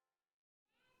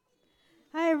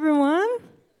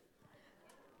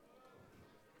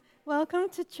welcome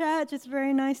to church. It's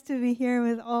very nice to be here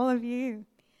with all of you.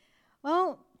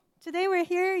 Well, today we're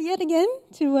here yet again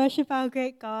to worship our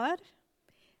great God,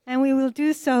 and we will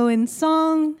do so in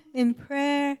song, in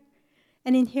prayer,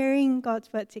 and in hearing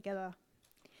God's word together.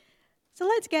 So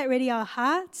let's get ready our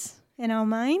hearts and our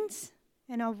minds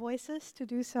and our voices to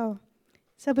do so.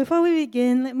 So before we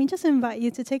begin, let me just invite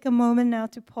you to take a moment now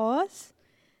to pause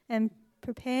and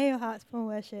prepare your hearts for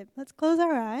worship. Let's close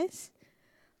our eyes.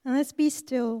 And let's be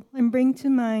still and bring to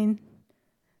mind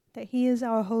that He is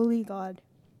our holy God.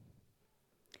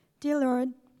 Dear Lord,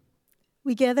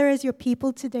 we gather as your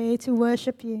people today to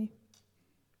worship you.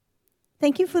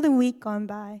 Thank you for the week gone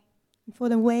by and for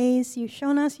the ways you've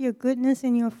shown us your goodness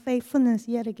and your faithfulness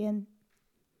yet again.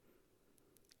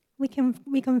 We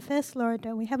confess, Lord,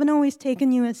 that we haven't always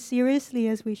taken you as seriously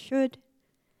as we should,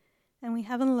 and we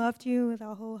haven't loved you with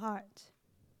our whole heart.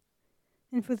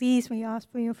 And for these, we ask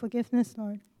for your forgiveness,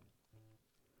 Lord.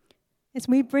 As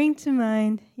we bring to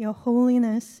mind your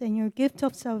holiness and your gift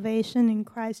of salvation in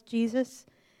Christ Jesus,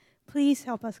 please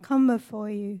help us come before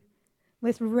you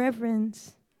with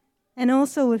reverence and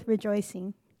also with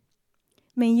rejoicing.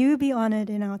 May you be honored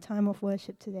in our time of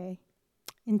worship today.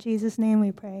 In Jesus' name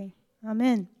we pray.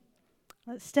 Amen.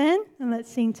 Let's stand and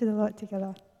let's sing to the Lord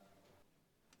together.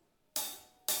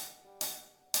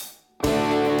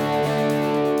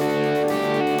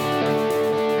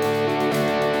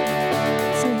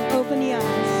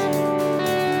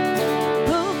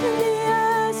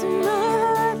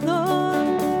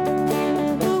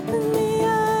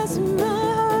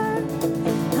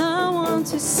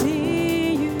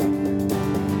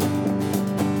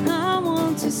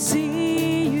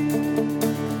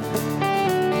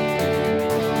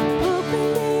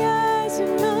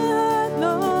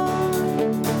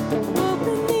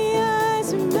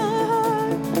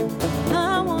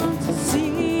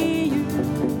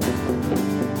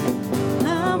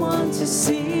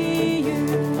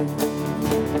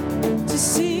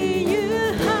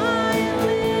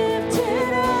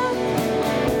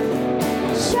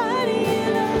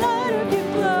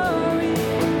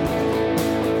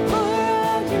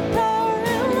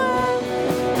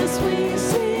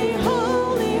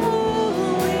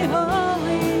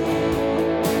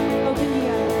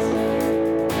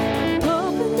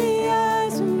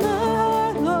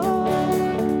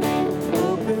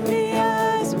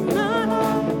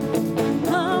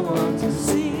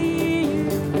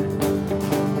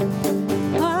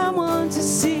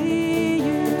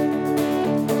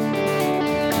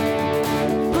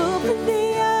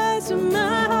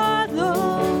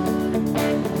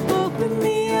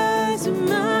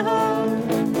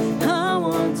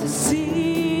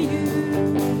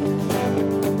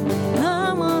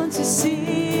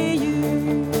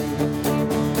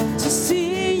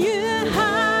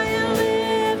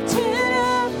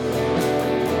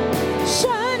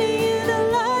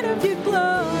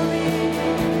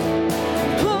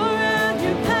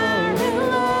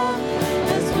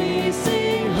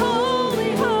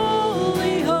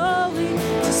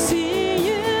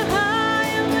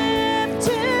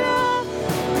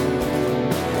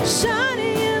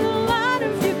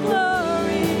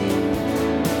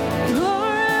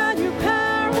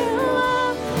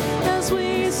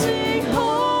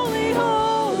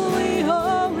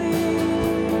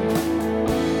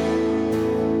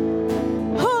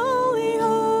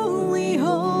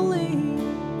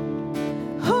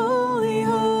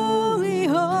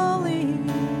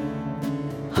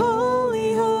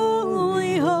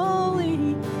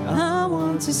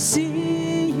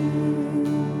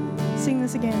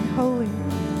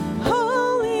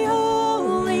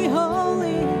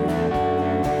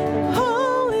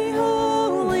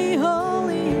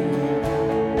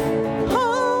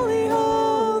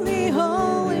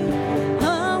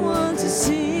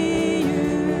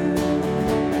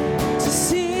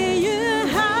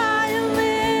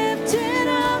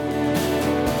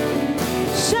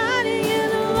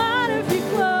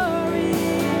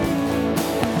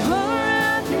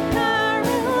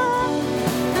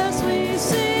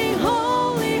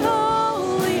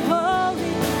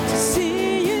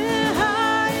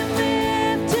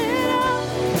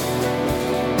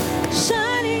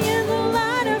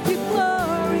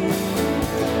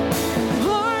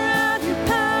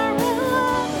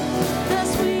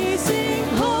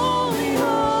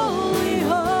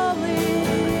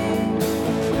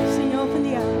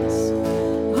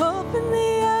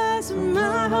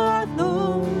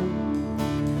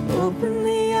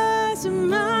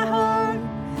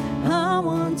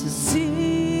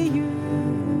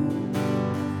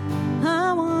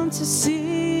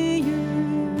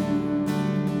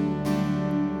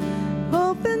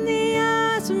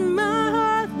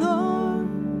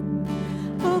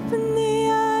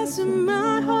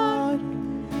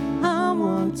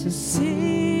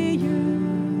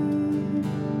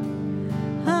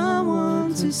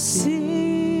 to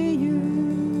see you.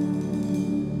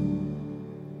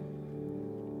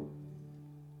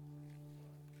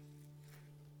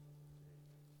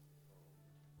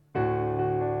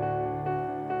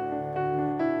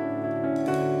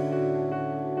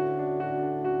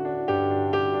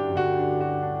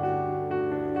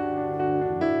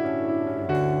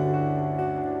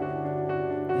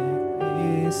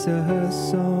 It's a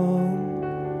song,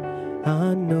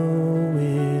 I know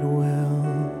it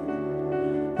well,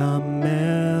 a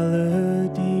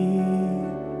melody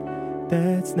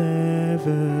that's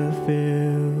never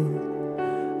failed.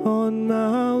 On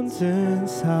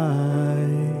mountains high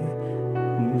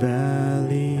and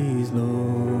valleys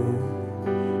low,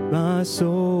 my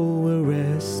soul will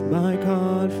rest, my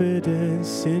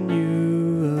confidence in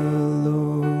you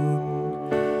alone.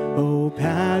 Hope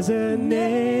has a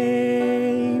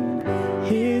name,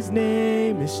 his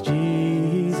name is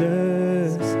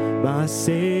Jesus. My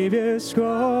Savior's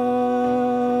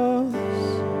cross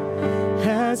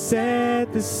has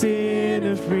set the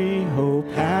sinner free. Hope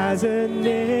has a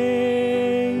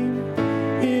name,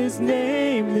 his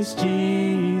name is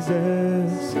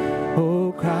Jesus.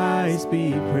 Oh, Christ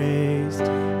be praised,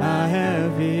 I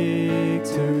have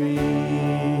victory.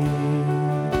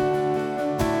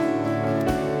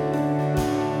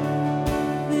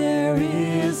 There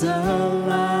is a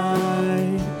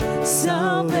light,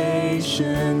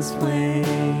 salvation's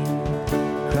flame,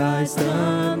 Christ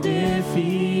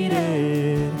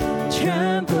undefeated,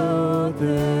 trampled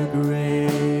the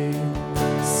grave.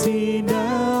 See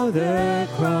now the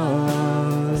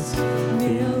cross,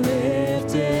 be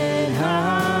lifted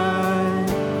high.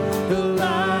 The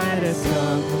light has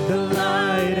come, the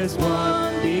light has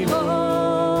won.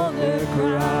 Behold the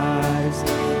Christ.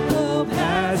 Hope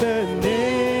has a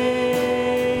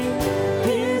name,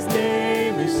 his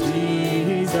name is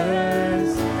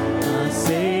Jesus. My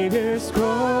Savior's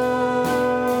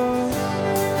cross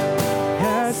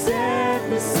has set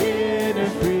the sinner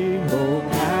free. Hope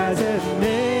has a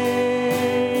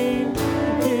name,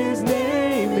 his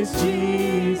name is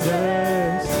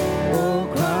Jesus. Oh,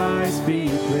 Christ be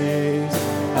praised,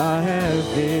 I have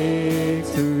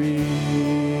victory.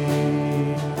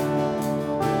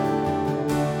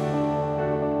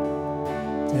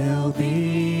 There'll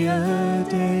be a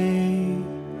day,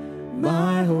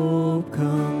 my hope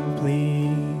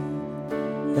complete.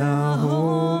 Now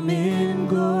home in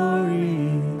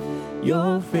glory,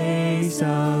 your face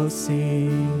I'll see.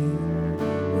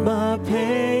 My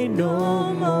pain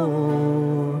no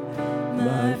more,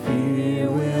 my fear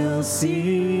will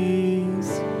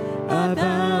cease. I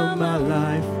bow my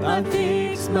life, I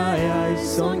fix my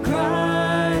eyes on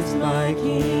Christ my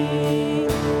King.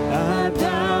 I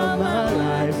bow my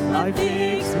life, I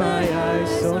fix my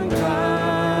eyes on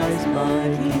Christ my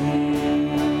King.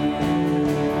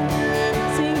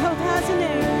 Sing, hope has a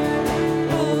name.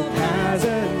 Hope has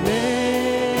a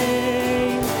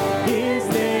name, his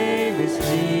name is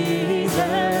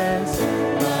Jesus.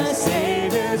 My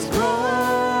Savior's cross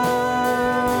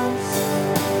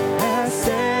has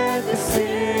set the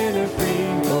sinner free.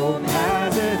 Hope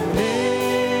has a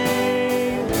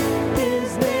name,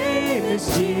 his name is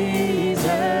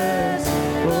Jesus.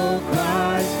 Oh,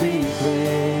 Christ be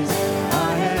praised,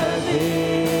 I have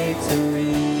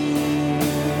victory.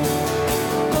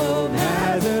 Hope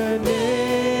has a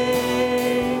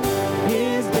name,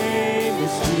 his name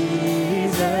is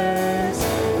Jesus.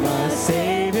 My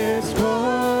Savior's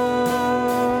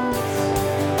cross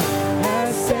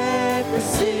has set the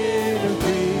sinner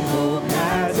free. Hope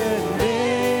has a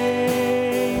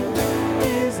name,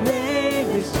 his name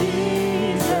is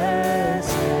Jesus.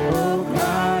 Oh,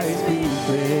 Christ be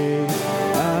praised,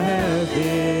 I have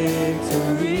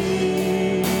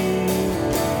victory.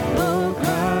 Oh,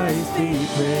 Christ be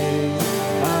praised,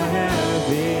 I have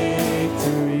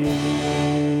victory.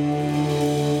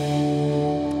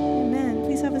 Amen.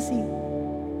 Please have a seat.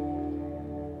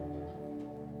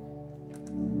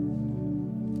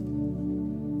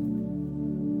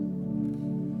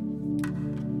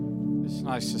 It's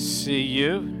nice to see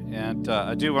you. And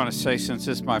I do want to say, since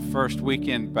it's my first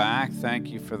weekend back, thank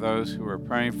you for those who are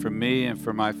praying for me and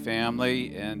for my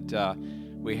family. And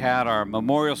we had our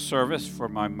memorial service for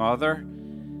my mother.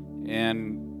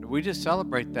 And we just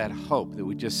celebrate that hope that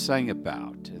we just sang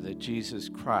about, that Jesus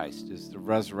Christ is the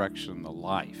resurrection and the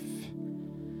life.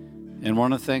 And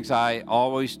one of the things I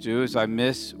always do is I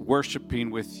miss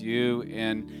worshiping with you.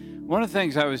 And one of the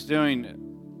things I was doing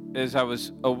as I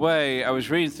was away, I was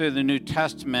reading through the New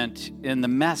Testament in the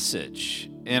Message,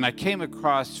 and I came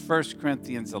across 1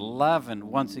 Corinthians 11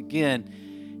 once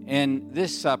again, and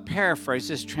this paraphrase,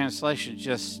 this translation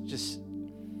just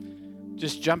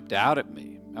jumped out at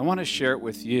me. I want to share it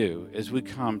with you as we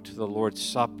come to the Lord's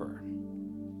Supper.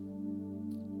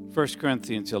 1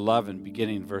 Corinthians 11,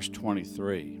 beginning verse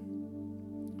 23.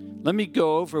 Let me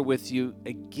go over with you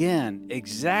again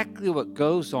exactly what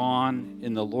goes on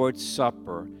in the Lord's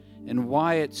Supper and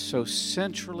why it's so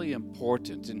centrally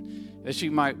important. And as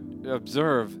you might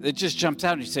observe, it just jumps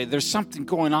out and you say, there's something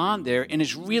going on there, and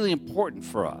it's really important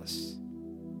for us.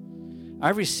 I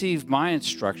received my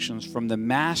instructions from the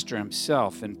Master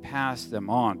himself and passed them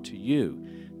on to you.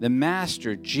 The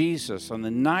Master, Jesus, on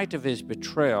the night of his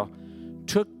betrayal,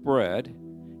 took bread,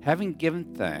 having given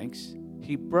thanks,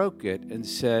 he broke it and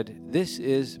said, "This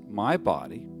is my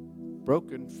body,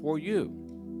 broken for you.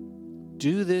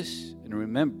 Do this in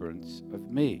remembrance of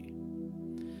me."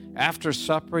 After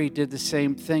supper, he did the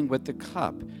same thing with the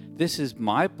cup. "This is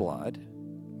my blood,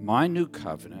 my new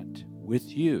covenant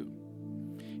with you.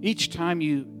 Each time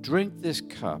you drink this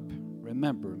cup,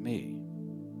 remember me."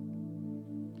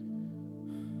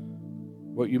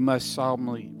 What you must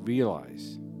solemnly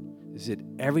realize is that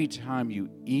every time you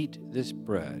eat this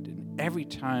bread and every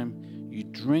time you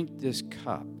drink this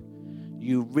cup,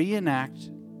 you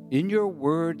reenact in your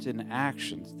words and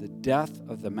actions the death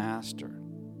of the Master.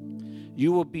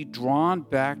 You will be drawn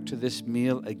back to this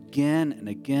meal again and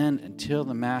again until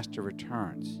the Master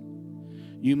returns.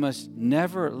 You must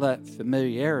never let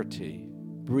familiarity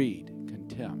breed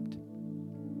contempt.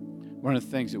 One of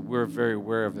the things that we're very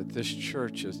aware of at this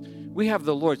church is we have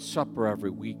the Lord's Supper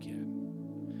every weekend.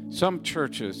 Some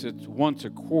churches, it's once a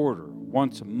quarter,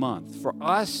 once a month. For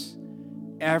us,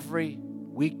 every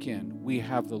weekend we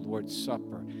have the Lord's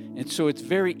Supper. And so it's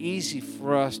very easy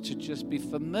for us to just be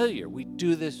familiar. We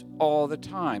do this all the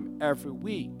time, every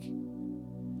week.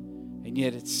 And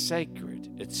yet it's sacred,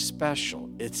 it's special,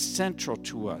 it's central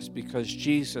to us because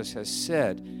Jesus has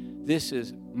said, "This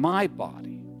is my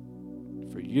body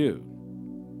for you.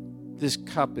 This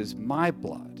cup is my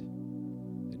blood,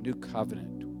 the new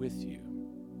covenant with you."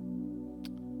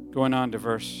 Going on to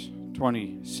verse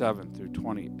 27 through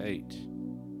 28,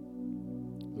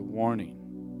 the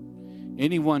warning.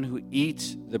 "Anyone who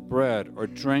eats the bread or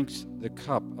drinks the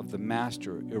cup of the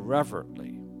Master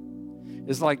irreverently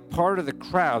is like part of the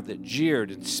crowd that jeered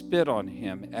and spit on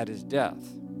him at his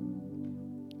death."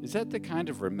 Is that the kind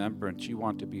of remembrance you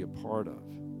want to be a part of?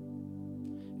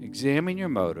 Examine your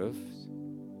motives,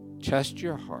 test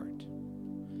your heart,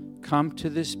 come to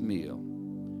this meal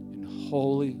in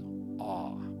holy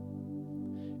awe.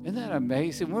 Isn't that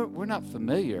amazing? We're not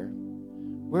familiar.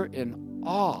 We're in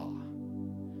awe.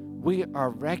 We are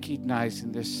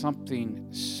recognizing there's something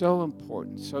so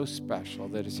important, so special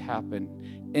that has happened,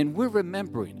 and we're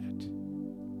remembering it.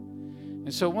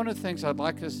 And so one of the things I'd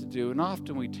like us to do, and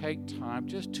often we take time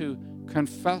just to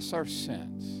confess our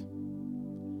sins.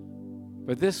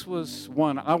 But this was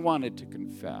one I wanted to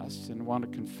confess and want to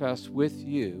confess with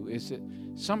you, is that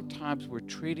sometimes we're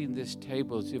treating this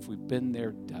table as if we've been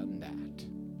there, done that.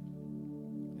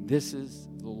 And this is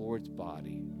the Lord's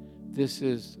body. This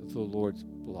is the Lord's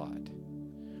blood.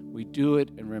 We do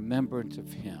it in remembrance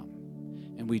of him.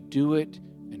 And we do it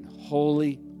in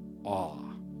holy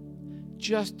awe.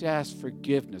 Just ask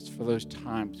forgiveness for those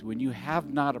times when you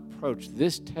have not approached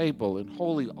this table in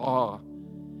holy awe,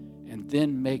 and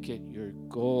then make it your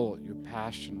goal, your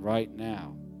passion right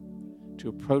now to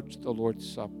approach the Lord's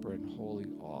Supper in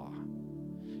holy awe.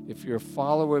 If you're a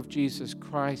follower of Jesus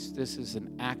Christ, this is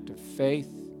an act of faith,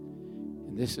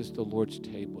 and this is the Lord's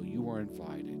table. You are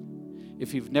invited.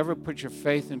 If you've never put your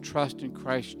faith and trust in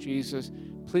Christ Jesus,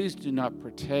 please do not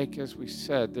partake. As we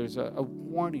said, there's a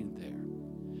warning there.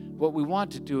 What we want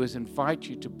to do is invite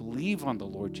you to believe on the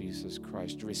Lord Jesus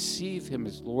Christ, to receive him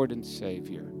as Lord and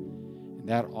Savior. And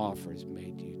that offer is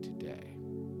made to you today.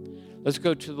 Let's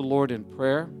go to the Lord in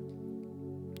prayer.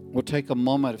 We'll take a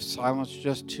moment of silence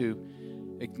just to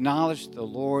acknowledge the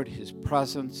Lord, his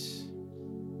presence,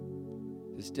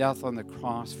 his death on the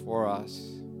cross for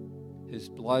us, his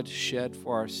blood shed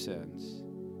for our sins,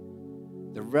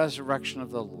 the resurrection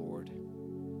of the Lord.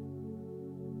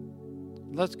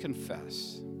 Let's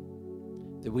confess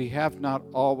that we have not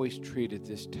always treated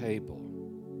this table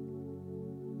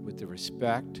with the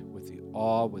respect, with the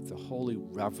awe, with the holy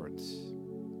reverence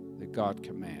that God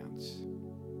commands.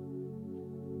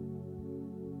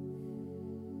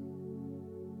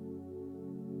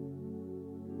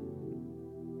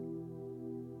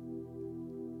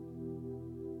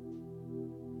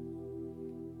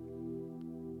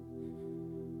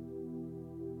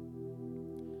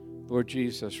 Lord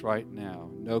Jesus, right now,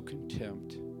 no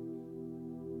contempt,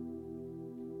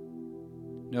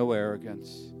 no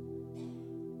arrogance,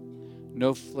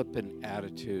 no flippant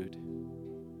attitude.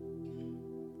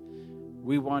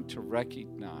 We want to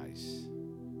recognize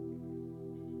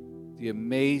the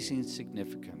amazing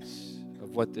significance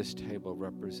of what this table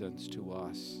represents to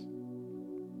us.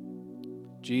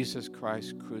 Jesus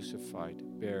Christ crucified,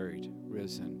 buried,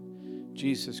 risen.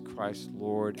 Jesus Christ,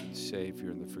 Lord and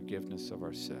Savior, in the forgiveness of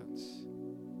our sins.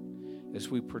 As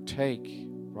we partake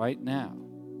right now,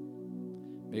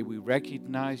 may we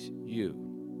recognize you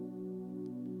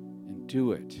and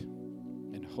do it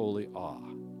in holy awe.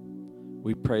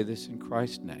 We pray this in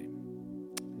Christ's name.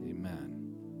 Amen.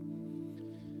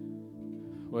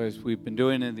 Well, as we've been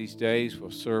doing in these days, we'll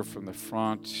serve from the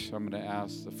front. I'm going to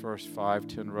ask the first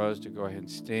 5-10 rows to go ahead and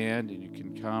stand, and you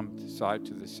can come side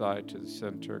to the side, to the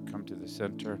center, come to the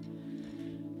center.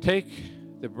 Take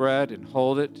the bread and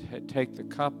hold it. Take the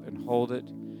cup and hold it.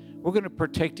 We're going to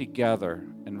partake together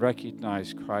and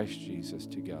recognize Christ Jesus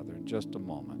together in just a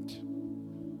moment.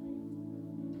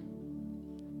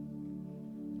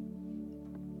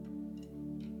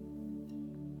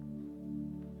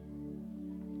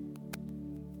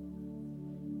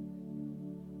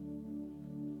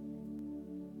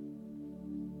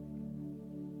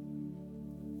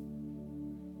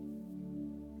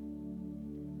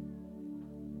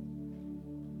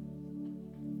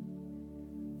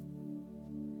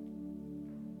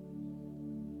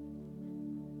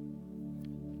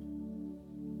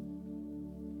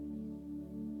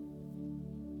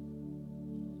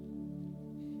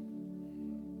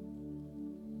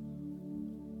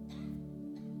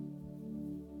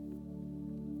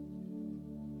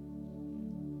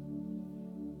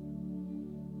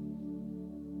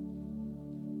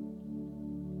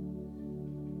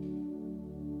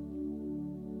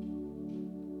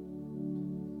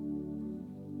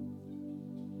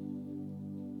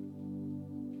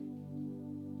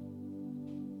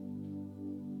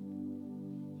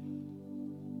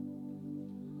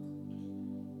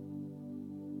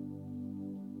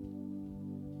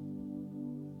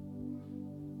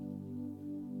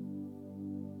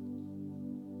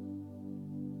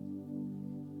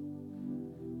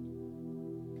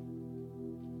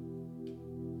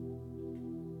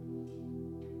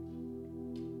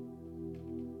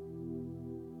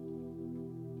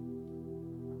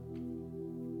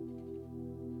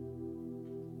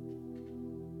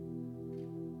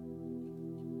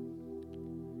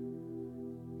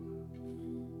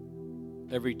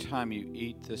 Every time you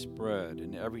eat this bread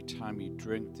and every time you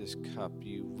drink this cup,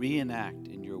 you reenact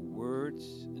in your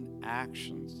words and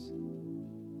actions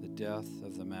the death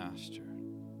of the Master.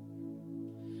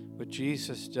 What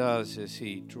Jesus does is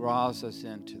he draws us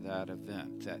into that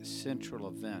event, that central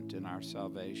event in our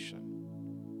salvation.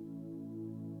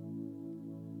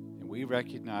 And we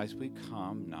recognize we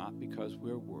come not because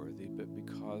we're worthy, but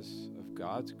because of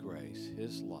God's grace,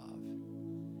 his love,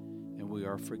 and we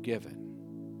are forgiven.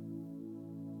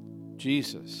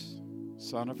 Jesus,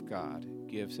 Son of God,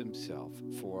 gives himself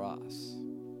for us.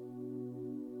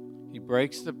 He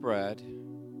breaks the bread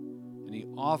and he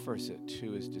offers it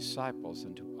to his disciples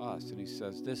and to us. And he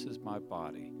says, "This is my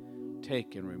body.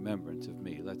 Take in remembrance of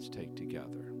me." Let's take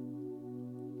together.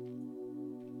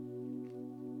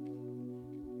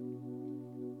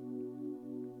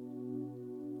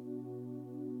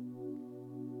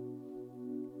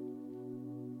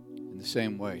 In the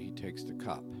same way, he takes the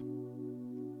cup,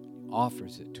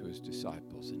 offers it to his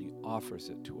disciples, and he offers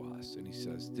it to us, and he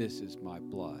says, "This is my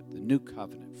blood, the new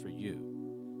covenant for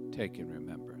you. Take in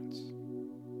remembrance."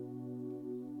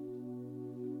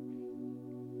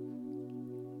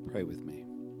 Pray with me.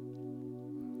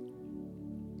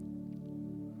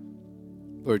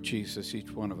 Lord Jesus,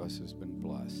 each one of us has been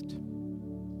blessed.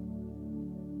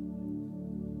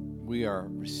 We are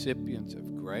recipients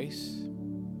of grace,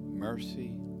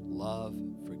 mercy, love,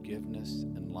 forgiveness,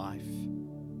 and life.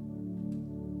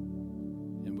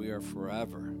 And we are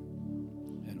forever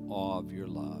in awe of your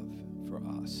love for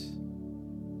us.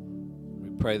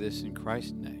 We pray this in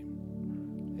Christ's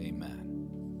name. Amen.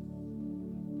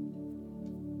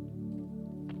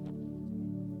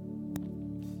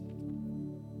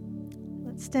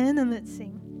 Let's stand and let's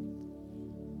sing.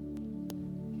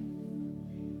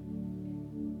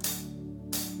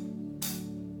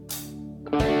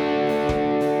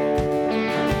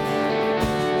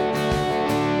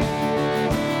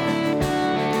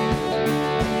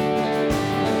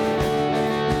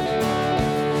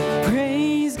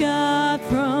 Praise God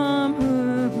from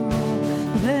whom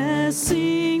all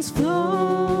blessings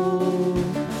flow.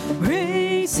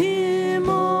 Praise him,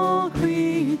 all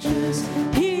creatures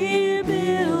here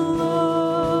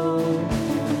below.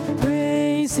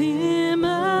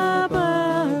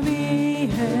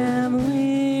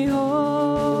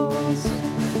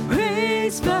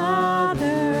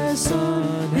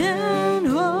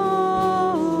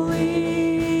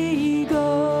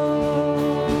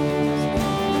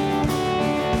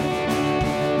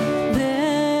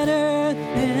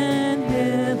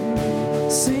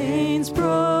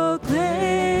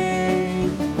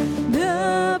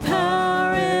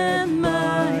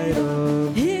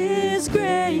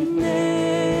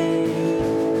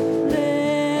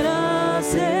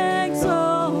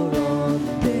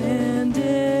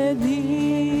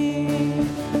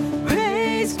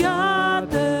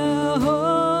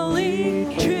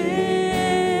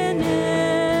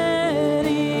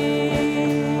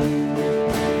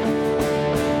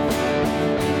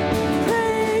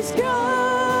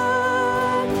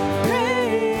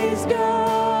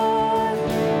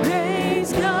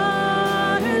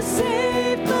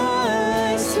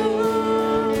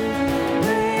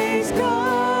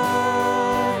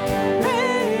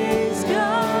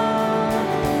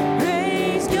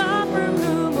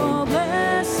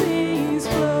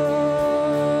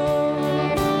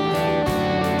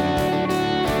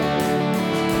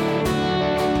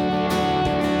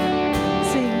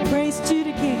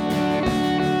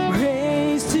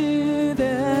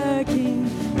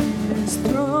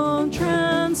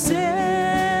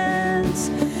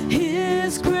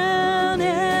 His crown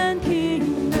and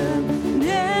kingdom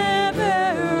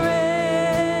never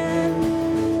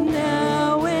end,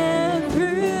 now and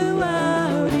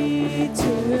throughout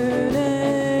eternity.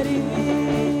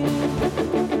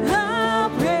 I'll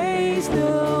praise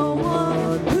the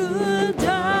one who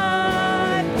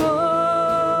died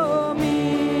for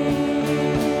me.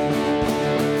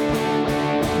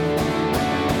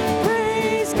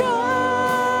 Praise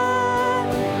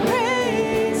God,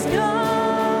 praise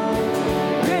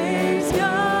God, praise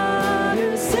God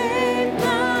who saved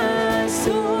my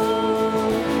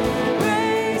soul.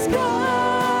 Praise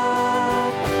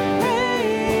God,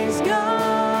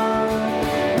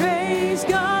 praise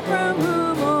God from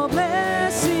whom all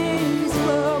blessings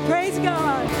flow. Praise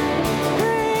God,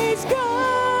 praise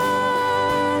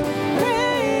God,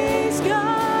 praise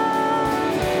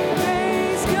God,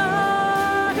 praise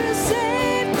God who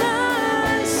saved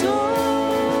my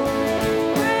soul.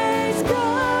 Praise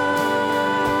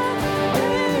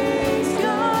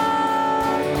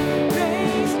God,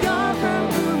 praise God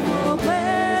from whom all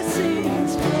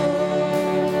blessings flow.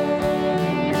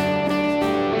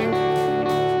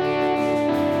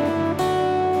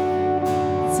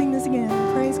 Sing this again.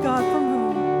 Praise God from whom?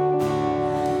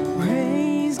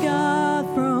 Praise God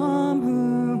from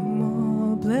whom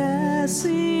all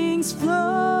blessings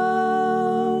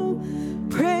flow.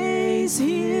 Praise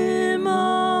Him,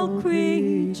 all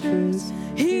creatures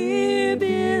here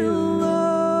below.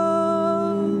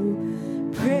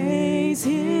 Praise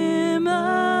Him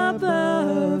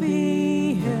above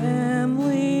the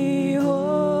heavenly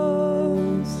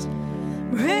host.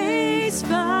 Praise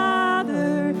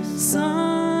Father,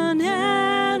 Son,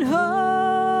 and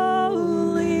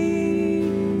Holy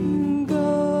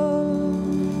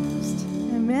Ghost.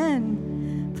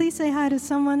 Amen. Please say hi to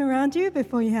someone around you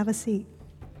before you have a seat.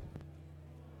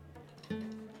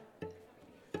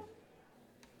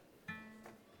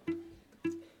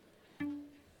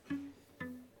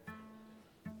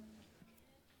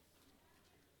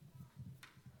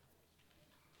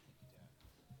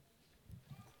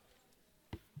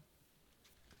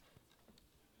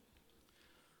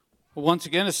 Well, once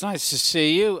again, it's nice to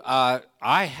see you. I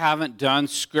haven't done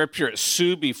scripture at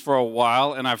Subi for a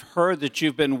while, and I've heard that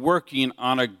you've been working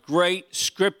on a great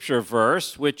scripture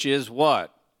verse, which is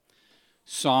what?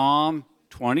 Psalm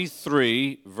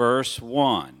 23, verse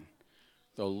 1.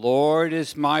 The Lord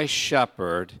is my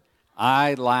shepherd,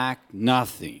 I lack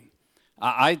nothing.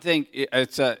 I think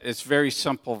it's a very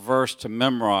simple verse to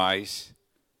memorize,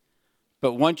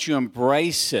 but once you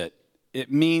embrace it, it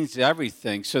means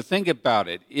everything. So think about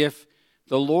it. If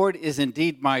the Lord is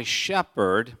indeed my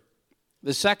shepherd,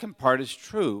 the second part is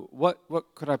true. What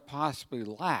could I possibly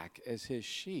lack as his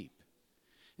sheep?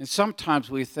 And sometimes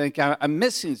we think, I'm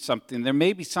missing something. There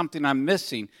may be something I'm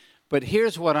missing. But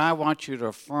here's what I want you to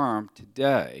affirm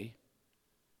today.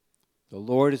 The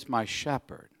Lord is my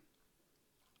shepherd.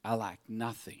 I lack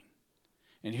nothing.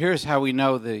 And here's how we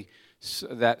know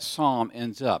that psalm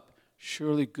ends up.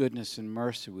 Surely goodness and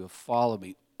mercy will follow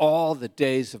me all the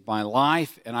days of my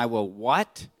life, and I will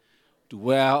what?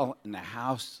 Dwell in the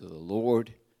house of the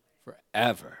Lord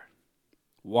forever.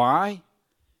 Why?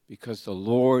 Because the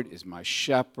Lord is my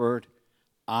shepherd,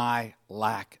 I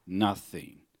lack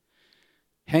nothing.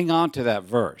 Hang on to that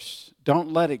verse.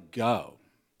 Don't let it go.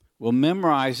 We'll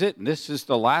memorize it, and this is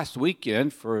the last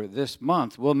weekend for this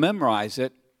month. We'll memorize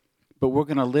it, but we're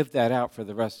going to live that out for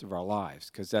the rest of our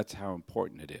lives because that's how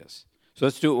important it is. So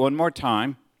let's do it one more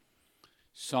time.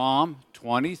 Psalm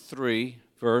 23,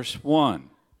 verse 1.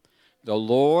 The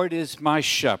Lord is my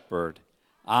shepherd,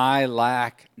 I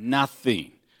lack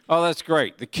nothing. Oh, that's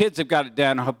great. The kids have got it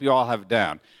down. I hope you all have it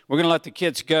down. We're going to let the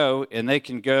kids go, and they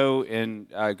can go and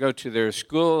go to their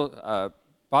school,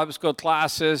 Bible school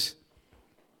classes.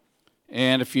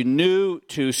 And if you're new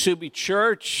to Subi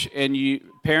Church, and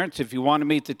parents, if you want to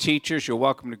meet the teachers, you're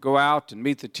welcome to go out and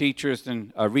meet the teachers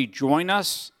and rejoin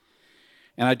us.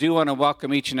 And I do want to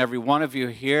welcome each and every one of you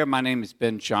here. My name is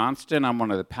Ben Johnston. I'm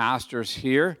one of the pastors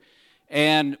here.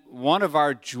 And one of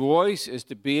our joys is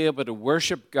to be able to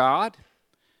worship God,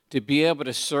 to be able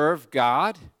to serve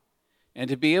God, and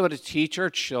to be able to teach our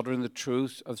children the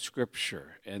truths of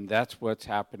Scripture. And that's what's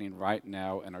happening right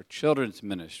now in our children's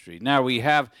ministry. Now, we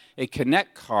have a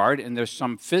Connect card, and there's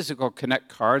some physical Connect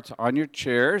cards on your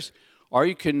chairs, or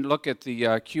you can look at the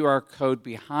QR code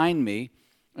behind me.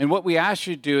 And what we ask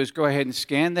you to do is go ahead and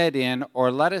scan that in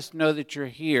or let us know that you're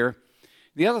here.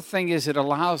 The other thing is it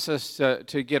allows us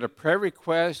to get a prayer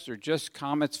request or just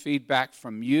comments, feedback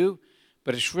from you.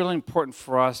 But it's really important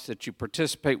for us that you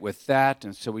participate with that,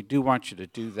 and so we do want you to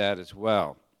do that as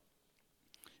well.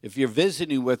 If you're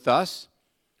visiting with us,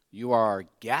 You are our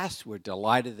guests. We're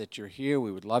delighted that you're here.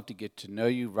 We would love to get to know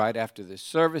you right after this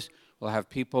service. We'll have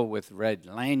people with red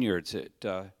lanyards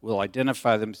that will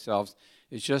identify themselves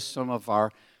as just some of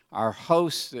our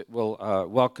hosts that will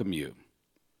welcome you.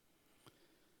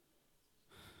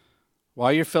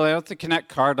 While you're filling out the Connect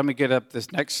card, let me get up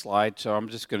this next slide, so I'm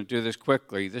just going to do this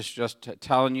quickly. This is just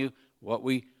telling you what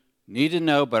we need to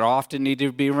know but often need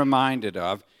to be reminded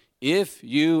of. If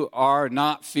you are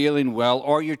not feeling well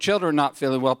or your children are not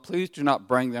feeling well, please do not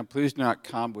bring them. Please do not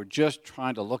come. We're just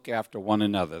trying to look after one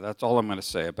another. That's all I'm going to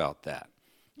say about that.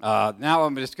 Now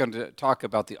I'm just going to talk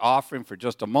about the offering for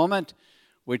just a moment,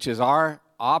 which is our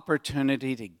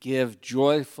opportunity to give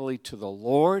joyfully to the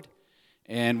Lord.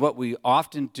 And what we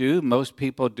often do, most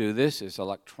people do this, is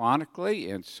electronically.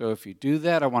 And so if you do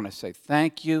that, I want to say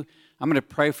thank you. I'm going to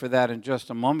pray for that in just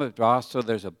a moment, but also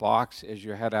there's a box as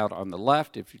you head out on the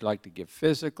left. If you'd like to give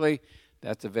physically,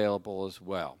 that's available as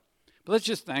well. But let's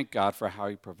just thank God for how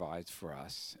he provides for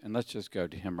us. And let's just go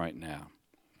to him right now.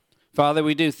 Father,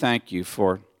 we do thank you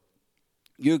for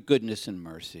your goodness and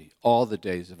mercy all the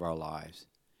days of our lives.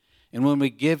 And when we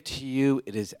give to you,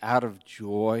 it is out of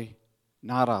joy,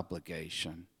 not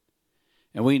obligation.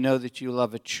 And we know that you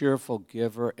love a cheerful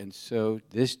giver, and so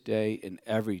this day and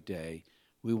every day,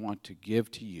 we want to give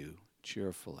to you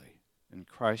cheerfully. In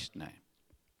Christ's name,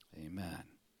 amen.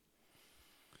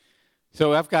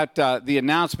 So I've got the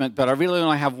announcement, but I really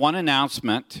only have one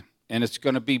announcement, and it's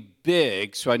going to be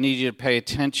big, so I need you to pay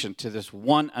attention to this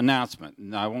one announcement.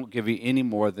 And I won't give you any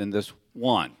more than this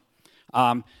one.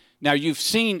 Now, you've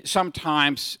seen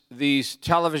sometimes these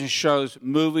television shows,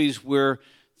 movies, where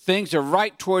things are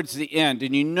right towards the end,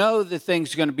 and you know the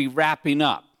thing's going to be wrapping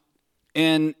up.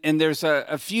 And there's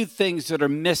a few things that are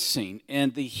missing,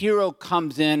 and the hero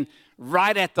comes in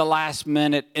right at the last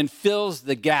minute and fills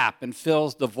the gap and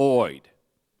fills the void.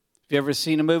 Have you ever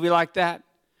seen a movie like that?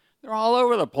 They're all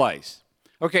over the place.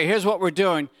 Okay, here's what we're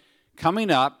doing. Coming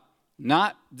up,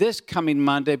 not this coming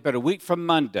Monday, but a week from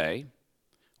Monday,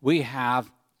 we have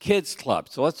Kids Club.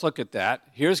 So let's look at that.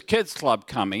 Here's Kids Club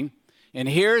coming, and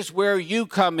here's where you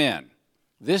come in.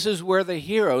 This is where the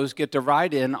heroes get to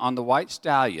ride in on the white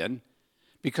stallion,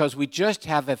 because we just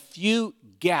have a few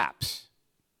gaps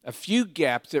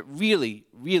that really,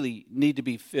 really need to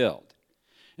be filled.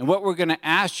 And what we're going to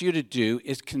ask you to do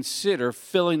is consider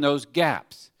filling those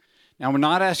gaps. Now, we're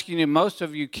not asking you, most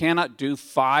of you cannot do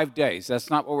 5 days. That's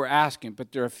not what we're asking,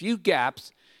 but there are a few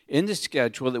gaps in the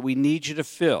schedule that we need you to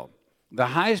fill. The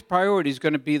highest priority is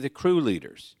going to be the crew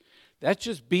leaders. That's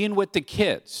just being with the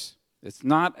kids. It's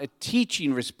not a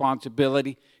teaching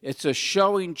responsibility. It's a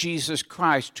showing Jesus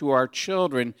Christ to our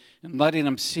children and letting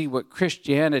them see what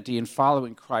Christianity and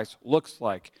following Christ looks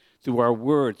like through our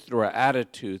words, through our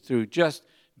attitude, through just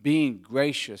being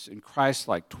gracious and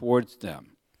Christ-like towards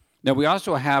them. Now, we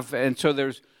also have, and so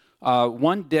there's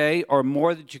 1 day or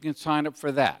more that you can sign up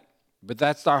for that, but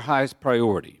that's our highest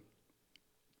priority.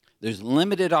 There's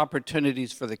limited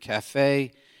opportunities for the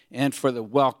cafe and for the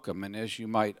welcome. And as you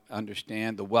might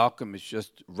understand, the welcome is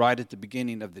just right at the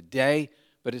beginning of the day,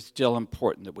 but it's still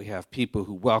important that we have people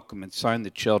who welcome and sign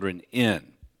the children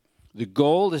in. The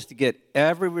goal is to get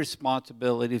every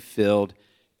responsibility filled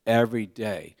every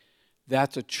day.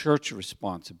 That's a church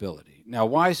responsibility. Now,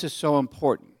 why is this so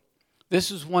important?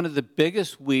 This is one of the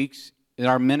biggest weeks in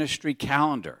our ministry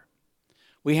calendar.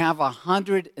 We have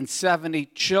 170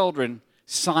 children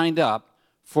signed up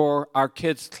for our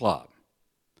Kids Club.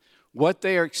 What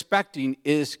they are expecting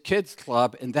is Kids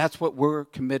Club, and that's what we're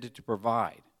committed to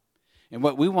provide. And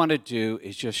what we want to do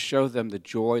is just show them the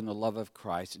joy and the love of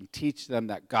Christ and teach them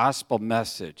that gospel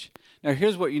message. Now,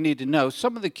 here's what you need to know.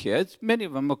 Some of the kids, many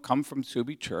of them will come from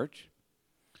Subi Church.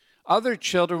 Other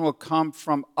children will come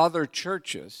from other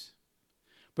churches.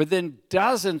 But then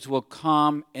dozens will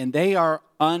come, and they are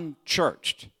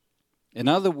unchurched. In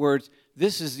other words,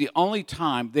 this is the only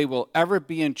time they will ever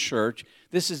be in church.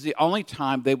 This is the only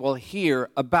time they will hear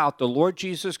about the Lord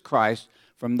Jesus Christ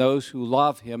from those who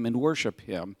love him and worship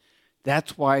him.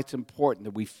 That's why it's important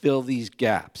that we fill these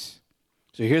gaps.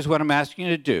 So here's what I'm asking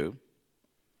you to do.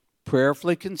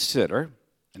 Prayerfully consider,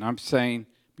 and I'm saying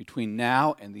between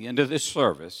now and the end of this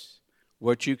service,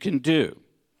 what you can do.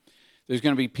 There's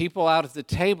going to be people out at the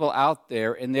table out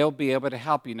there, and they'll be able to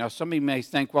help you. Now, somebody may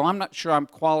think, well, I'm not sure I'm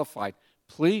qualified.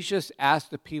 Please just ask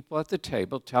the people at the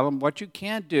table, tell them what you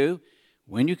can do,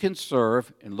 when you can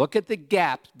serve, and look at the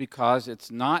gaps, because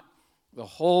it's not the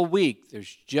whole week.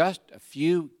 There's just a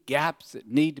few gaps that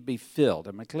need to be filled.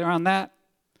 Am I clear on that?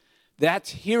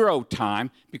 That's hero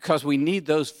time, because we need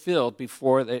those filled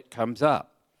before it comes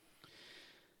up.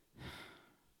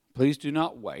 Please do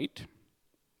not wait.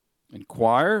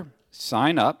 Inquire,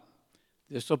 sign up.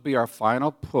 This will be our final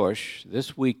push.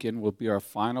 This weekend will be our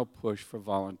final push for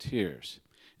volunteers.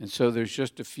 And so there's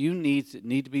just a few needs that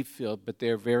need to be filled, but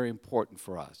they're very important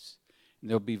for us.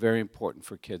 And they'll be very important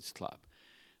for Kids Club.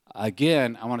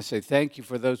 Again, I want to say thank you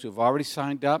for those who have already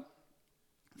signed up.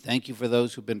 Thank you for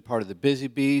those who've been part of the Busy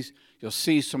Bees. You'll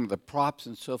see some of the props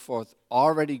and so forth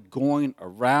already going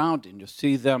around, and you'll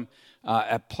see them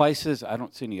at places. I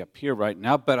don't see any up here right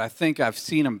now, but I think I've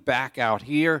seen them back out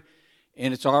here,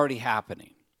 and it's already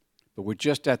happening. But we're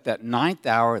just at that 9th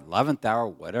hour, 11th hour,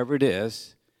 whatever it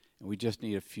is, and we just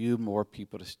need a few more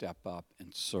people to step up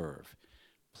and serve.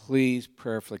 Please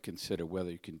prayerfully consider whether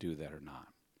you can do that or not.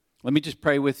 Let me just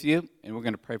pray with you, and we're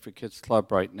going to pray for Kids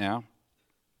Club right now.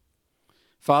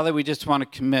 Father, we just want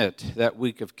to commit that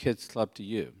week of Kids Club to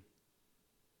you.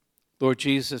 Lord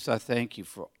Jesus, I thank you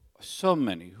for so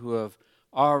many who have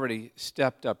already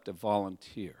stepped up to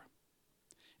volunteer.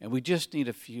 And we just need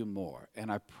a few more.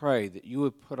 And I pray that you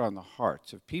would put on the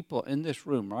hearts of people in this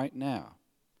room right now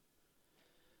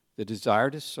the desire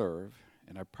to serve.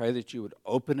 And I pray that you would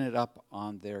open it up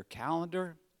on their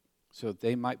calendar so that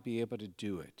they might be able to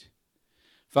do it.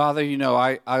 Father, you know,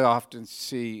 I often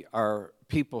see our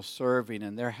people serving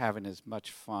and they're having as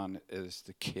much fun as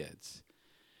the kids.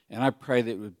 And I pray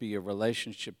that it would be a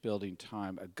relationship building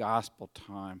time, a gospel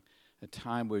time, a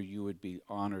time where you would be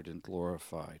honored and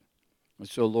glorified. And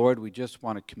so, Lord, we just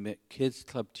want to commit Kids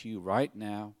Club to you right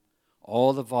now,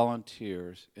 all the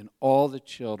volunteers and all the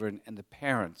children and the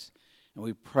parents. And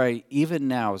we pray even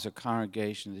now as a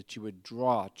congregation that you would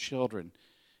draw children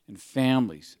and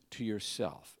families to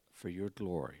yourself for your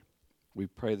glory. We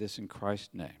pray this in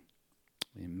Christ's name.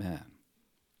 Amen.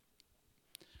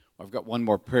 Well, I've got one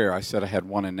more prayer. I said I had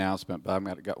one announcement, but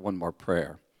I've got one more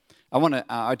prayer.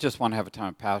 I just want to have a time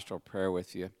of pastoral prayer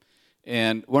with you.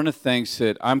 And one of the things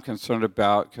that I'm concerned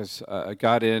about, because I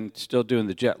got in, still doing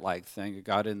the jet lag thing, I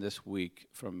got in this week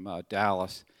from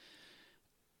Dallas,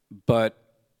 but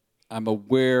I'm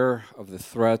aware of the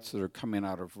threats that are coming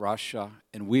out of Russia,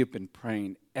 and we have been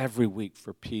praying every week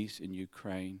for peace in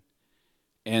Ukraine.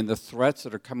 And the threats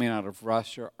that are coming out of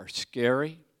Russia are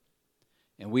scary,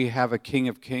 and we have a King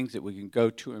of Kings that we can go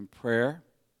to in prayer,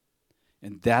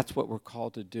 and that's what we're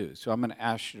called to do. So I'm going to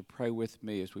ask you to pray with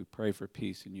me as we pray for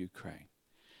peace in Ukraine.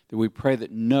 That we pray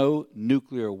that no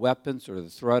nuclear weapons or the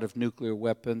threat of nuclear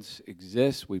weapons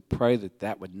exists. We pray that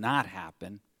that would not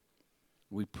happen.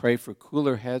 We pray for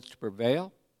cooler heads to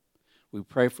prevail. We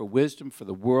pray for wisdom for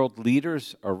the world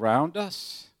leaders around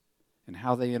us and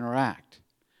how they interact.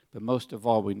 But most of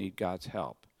all, we need God's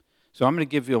help. So I'm going to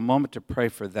give you a moment to pray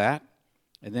for that,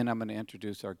 and then I'm going to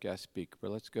introduce our guest speaker. But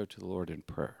let's go to the Lord in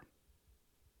prayer.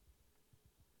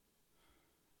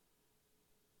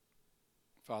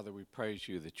 Father, we praise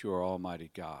you that you are Almighty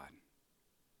God,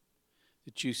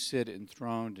 that you sit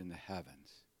enthroned in the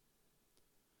heavens,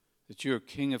 that you are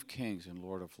King of Kings and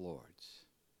Lord of Lords,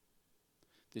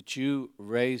 that you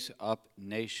raise up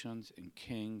nations and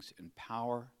kings in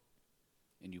power,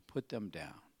 and you put them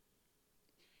down.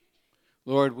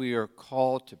 Lord, we are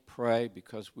called to pray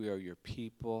because we are your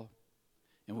people,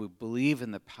 and we believe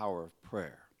in the power of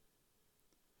prayer.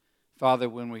 Father,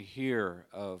 when we hear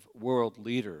of world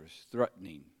leaders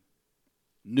threatening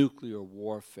nuclear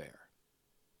warfare,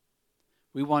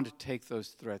 we want to take those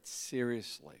threats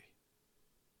seriously.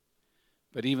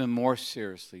 But even more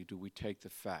seriously do we take the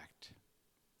fact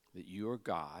that you are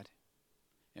God,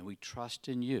 and we trust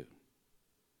in you.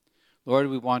 Lord,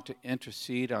 we want to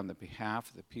intercede on the behalf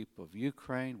of the people of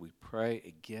Ukraine. We pray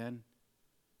again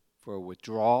for a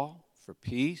withdrawal, for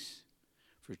peace,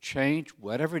 for change,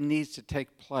 whatever needs to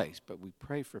take place, but we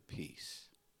pray for peace.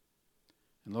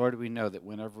 And Lord, we know that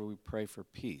whenever we pray for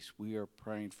peace, we are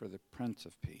praying for the Prince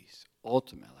of Peace,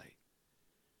 ultimately,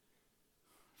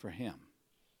 for him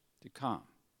to come.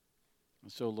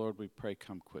 And so, Lord, we pray,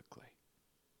 come quickly.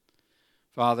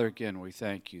 Father, again, we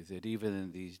thank you that even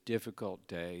in these difficult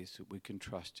days that we can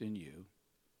trust in you.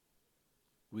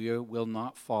 We will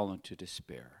not fall into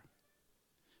despair,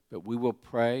 but we will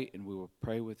pray, and we will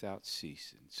pray without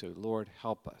ceasing. So, Lord,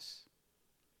 help us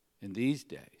in these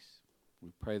days.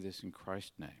 We pray this in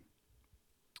Christ's name.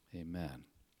 Amen.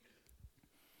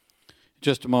 In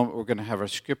just a moment, we're going to have our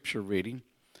scripture reading.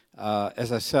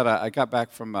 As I said, I got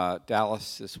back from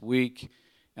Dallas this week,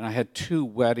 and I had 2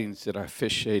 weddings that I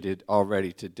officiated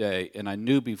already today, and I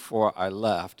knew before I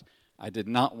left I did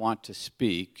not want to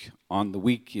speak on the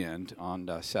weekend, on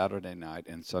Saturday night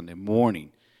and Sunday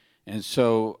morning. And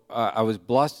so I was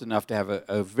blessed enough to have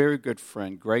a very good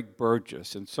friend, Greg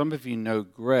Burgess, and some of you know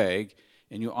Greg,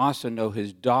 and you also know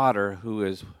his daughter, who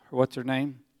is, what's her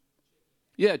name?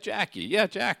 Yeah, Jackie.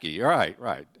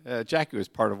 Right. Jackie was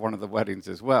part of one of the weddings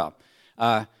as well.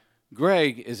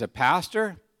 Greg is a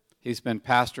pastor. He's been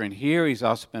pastoring here. He's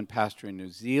also been pastoring in New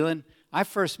Zealand. I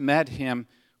first met him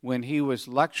when he was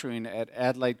lecturing at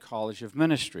Adelaide College of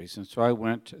Ministries. And so I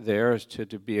went there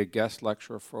to be a guest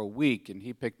lecturer for a week, and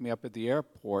he picked me up at the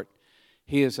airport.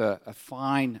 He is a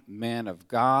fine man of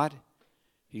God.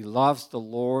 He loves the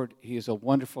Lord. He is a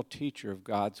wonderful teacher of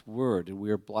God's Word, and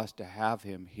we are blessed to have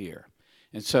him here.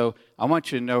 And so I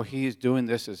want you to know he's doing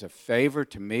this as a favor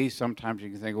to me. Sometimes you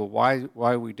can think, well, why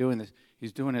are we doing this?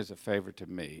 He's doing it as a favor to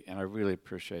me, and I really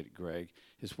appreciate it, Greg.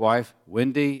 His wife,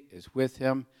 Wendy, is with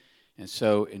him. And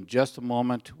so in just a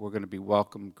moment, we're going to be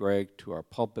welcoming Greg to our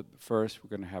pulpit. But first, we're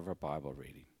going to have our Bible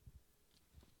reading.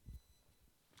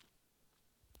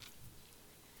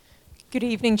 Good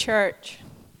evening, church.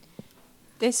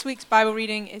 This week's Bible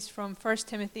reading is from 1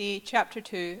 Timothy chapter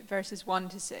 2, verses 1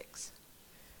 to 6.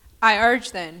 I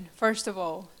urge then, first of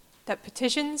all, that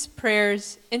petitions,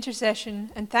 prayers,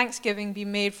 intercession, and thanksgiving be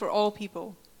made for all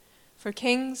people, for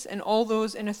kings and all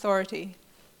those in authority,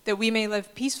 that we may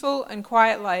live peaceful and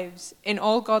quiet lives in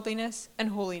all godliness and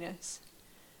holiness.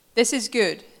 This is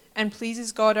good and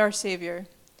pleases God our Savior,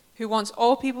 who wants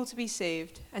all people to be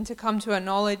saved and to come to a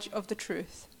knowledge of the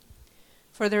truth.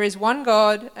 For there is one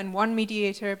God and one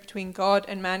mediator between God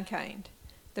and mankind,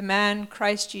 the man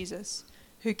Christ Jesus,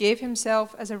 who gave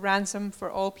himself as a ransom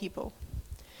for all people.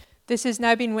 This has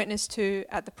now been witnessed to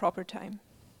at the proper time.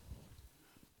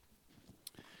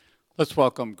 Let's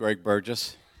welcome Greg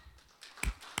Burgess.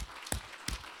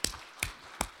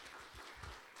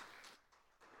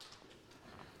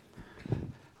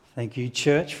 Thank you,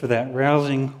 church, for that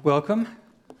rousing welcome.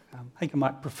 I think I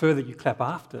might prefer that you clap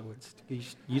afterwards.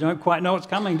 You don't quite know what's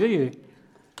coming, do you?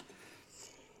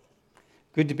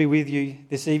 Good to be with you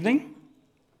this evening.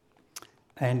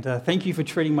 And thank you for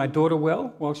treating my daughter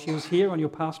well while she was here on your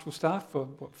pastoral staff for,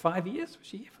 5 years? Was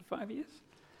she here for 5 years?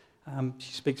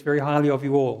 She speaks very highly of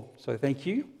you all, so thank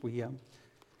you. We,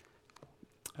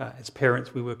 as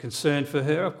parents, we were concerned for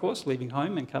her, of course, leaving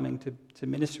home and coming to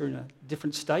minister in a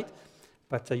different state,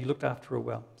 but you looked after her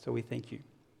well, so we thank you.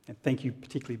 And thank you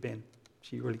particularly, Ben.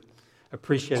 She really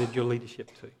appreciated your leadership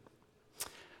too.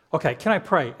 Okay, can I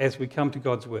pray as we come to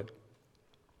God's Word?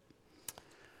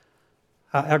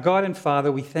 Our God and Father,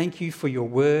 we thank you for your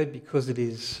word because it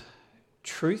is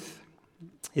truth,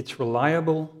 it's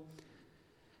reliable,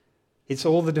 it's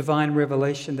all the divine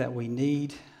revelation that we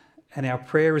need, and our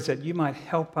prayer is that you might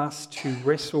help us to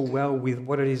wrestle well with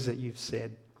what it is that you've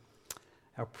said.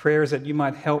 Our prayer is that you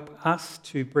might help us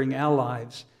to bring our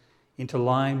lives into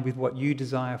line with what you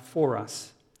desire for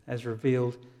us as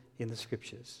revealed in the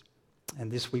Scriptures. And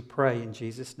this we pray in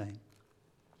Jesus' name.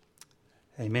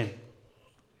 Amen.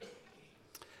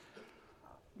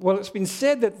 Well, it's been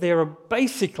said that there are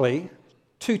basically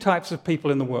two types of people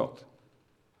in the world.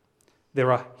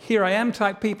 There are here I am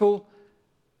type people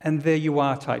and there you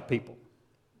are type people.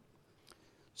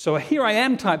 So a here I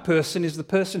am type person is the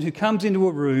person who comes into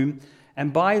a room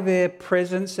and by their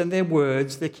presence and their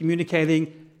words, they're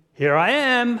communicating, here I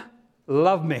am,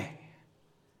 love me.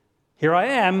 Here I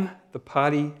am, the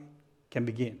party can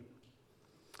begin.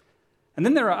 And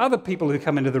then there are other people who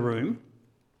come into the room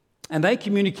and they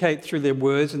communicate through their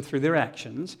words and through their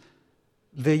actions,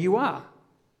 there you are.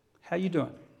 How you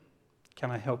doing?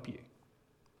 Can I help you?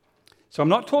 So I'm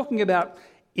not talking about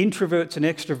introverts and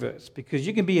extroverts, because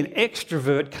you can be an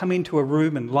extrovert, come into a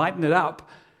room and lighten it up,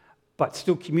 but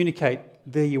still communicate,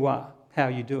 there you are. How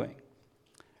are you doing?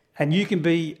 And you can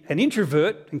be an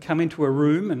introvert and come into a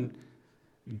room and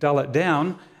dull it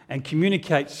down and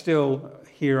communicate still,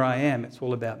 here I am, it's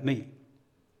all about me.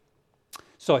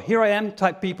 So here I am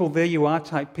type people, there you are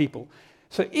type people.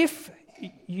 So if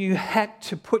you had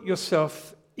to put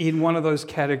yourself in one of those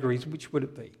categories, which would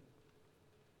it be?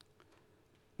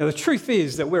 Now the truth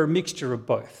is that we're a mixture of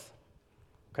both.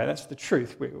 Okay, that's the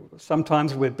truth.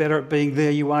 Sometimes we're better at being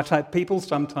there you are type people,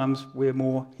 sometimes we're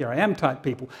more here I am type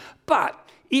people. But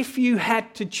if you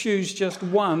had to choose just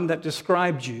one that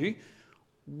described you,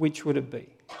 which would it be?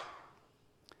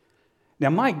 Now,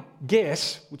 my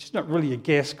guess, which is not really a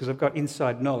guess because I've got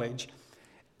inside knowledge,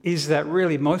 is that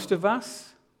really most of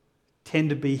us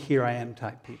tend to be here I am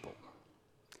type people.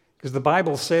 Because the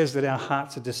Bible says that our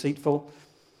hearts are deceitful.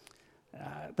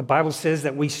 The Bible says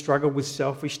that we struggle with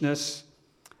selfishness,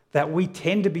 that we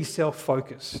tend to be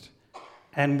self-focused,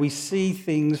 and we see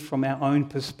things from our own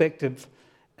perspective,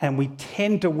 and we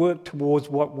tend to work towards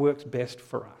what works best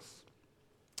for us.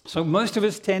 So most of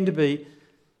us tend to be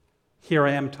here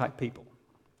I am type people.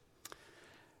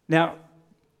 Now,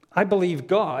 I believe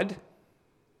God,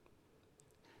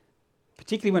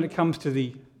 particularly when it comes to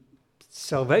the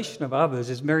salvation of others,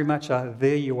 is very much a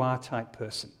there you are type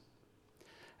person.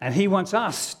 And he wants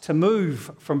us to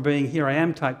move from being here I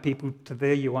am type people to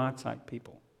there you are type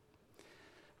people.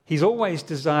 He's always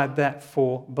desired that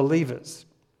for believers.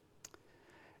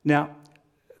 Now,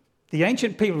 the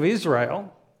ancient people of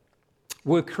Israel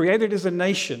were created as a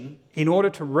nation in order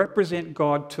to represent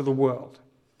God to the world.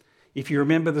 If you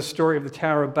remember the story of the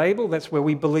Tower of Babel, that's where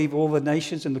we believe all the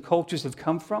nations and the cultures have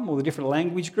come from, all the different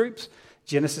language groups,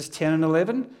 Genesis 10 and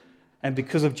 11. And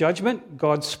because of judgment,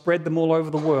 God spread them all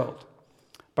over the world.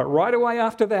 But right away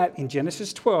after that, in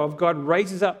Genesis 12, God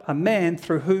raises up a man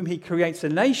through whom he creates a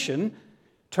nation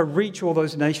to reach all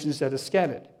those nations that are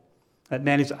scattered. That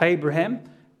man is Abraham,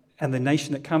 and the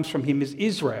nation that comes from him is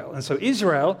Israel. And so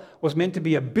Israel was meant to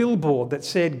be a billboard that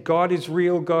said, God is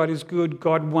real, God is good,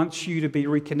 God wants you to be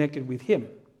reconnected with him.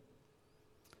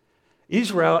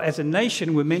 Israel as a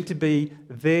nation were meant to be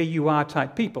there you are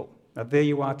type people, a there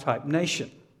you are type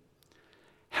nation.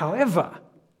 However,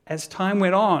 as time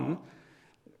went on,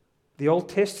 the Old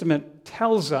Testament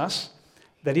tells us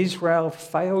that Israel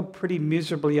failed pretty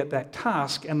miserably at that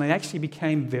task, and they actually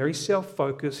became very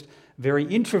self-focused, very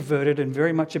introverted, and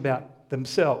very much about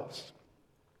themselves.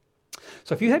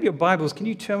 So if you have your Bibles, can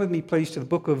you turn with me, please, to the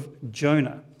book of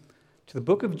Jonah? To the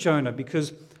book of Jonah,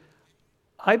 because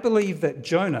I believe that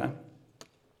Jonah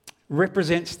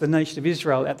represents the nation of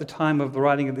Israel at the time of the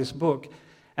writing of this book,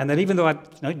 and that even though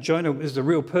Jonah is the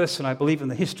real person, I believe in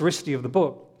the historicity of the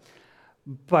book,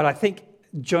 but I think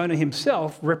Jonah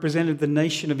himself represented the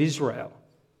nation of Israel.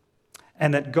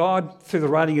 And that God, through the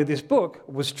writing of this book,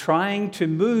 was trying to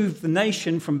move the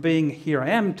nation from being here I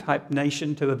am type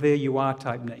nation to a there you are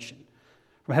type nation.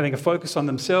 From having a focus on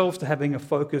themselves to having a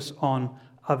focus on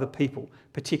other people,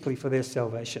 particularly for their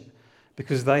salvation.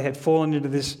 Because they had fallen into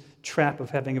this trap of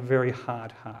having a very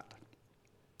hard heart.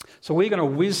 So we're going to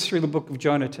whiz through the book of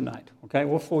Jonah tonight. Okay,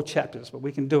 all 4 chapters, but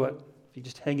we can do it if you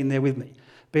just hang in there with me.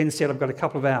 Ben said I've got a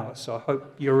couple of hours, so I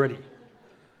hope you're ready.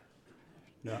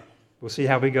 No, we'll see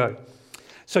how we go.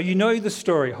 So you know the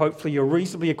story. Hopefully you're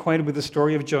reasonably acquainted with the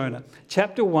story of Jonah.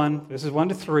 Chapter 1, verses 1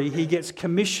 to 3, he gets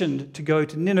commissioned to go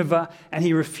to Nineveh and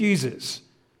he refuses.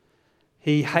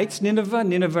 He hates Nineveh.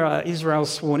 Nineveh are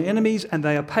Israel's sworn enemies and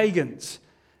they are pagans.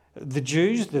 The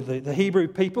Jews, the Hebrew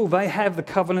people, they have the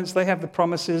covenants, they have the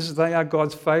promises, they are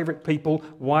God's favourite people.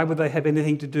 Why would they have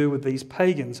anything to do with these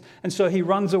pagans? And so he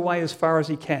runs away as far as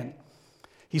he can.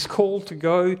 He's called to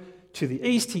go to the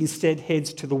east. He instead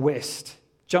heads to the west.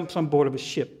 Jumps on board of a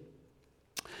ship.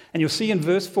 And you'll see in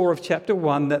verse 4 of chapter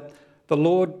 1 that the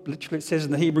Lord, literally it says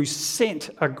in the Hebrew, sent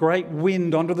a great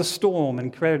wind onto the storm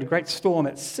and created a great storm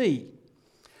at sea.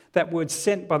 That word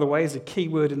sent, by the way, is a key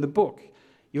word in the book.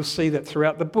 You'll see that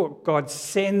throughout the book, God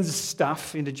sends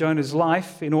stuff into Jonah's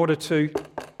life in order to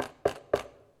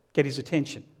get his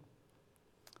attention.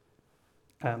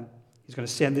 He's going to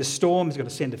send this storm, he's going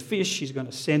to send a fish, he's going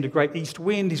to send a great east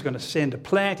wind, he's going to send a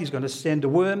plant, he's going to send a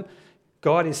worm.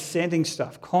 God is sending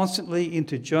stuff constantly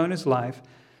into Jonah's life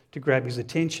to grab his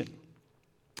attention.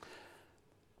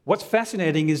 What's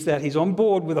fascinating is that he's on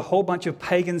board with a whole bunch of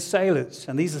pagan sailors,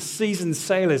 and these are seasoned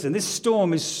sailors, and this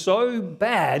storm is so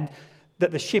bad that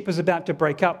the ship is about to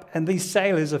break up, and these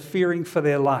sailors are fearing for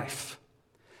their life.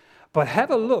 But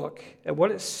have a look at what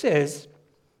it says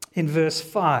in verse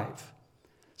 5.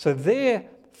 So they're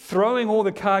throwing all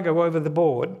the cargo over the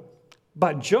board,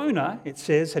 but Jonah, it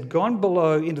says, had gone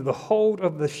below into the hold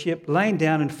of the ship, lain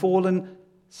down and fallen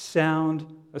sound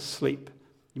asleep.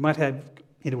 You might have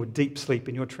into a deep sleep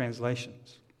in your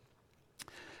translations.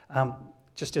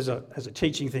 Just as a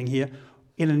teaching thing here,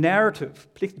 in a narrative,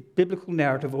 biblical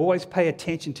narrative, always pay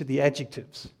attention to the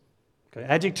adjectives. Okay,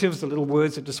 adjectives are little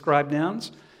words that describe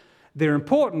nouns. They're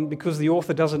important because the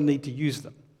author doesn't need to use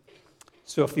them.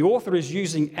 So if the author is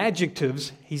using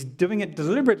adjectives, he's doing it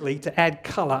deliberately to add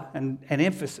colour and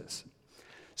emphasis.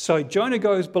 So Jonah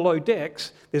goes below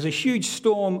decks. There's a huge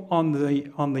storm on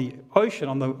the ocean,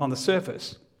 on the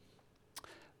surface.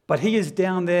 But he is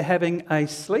down there having a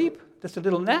sleep, just a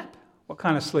little nap. What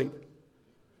kind of sleep?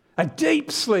 A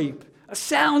deep sleep, a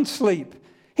sound sleep.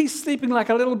 He's sleeping like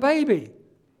a little baby.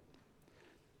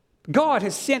 God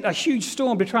has sent a huge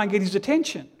storm to try and get his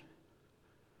attention.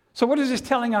 So what is this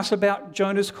telling us about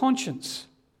Jonah's conscience?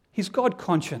 His God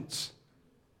conscience.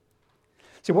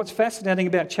 See, what's fascinating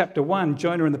about chapter 1,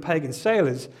 Jonah and the pagan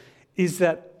sailors, is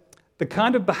that the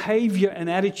kind of behaviour and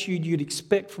attitude you'd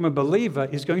expect from a believer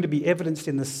is going to be evidenced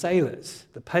in the sailors,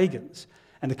 the pagans.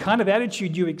 And the kind of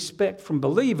attitude you expect from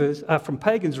believers, from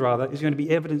pagans rather, is going to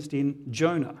be evidenced in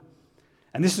Jonah.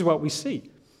 And this is what we see.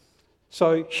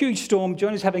 So, huge storm,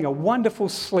 Jonah's having a wonderful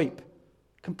sleep,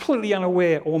 completely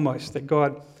unaware almost that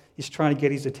God is trying to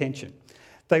get his attention.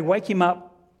 They wake him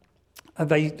up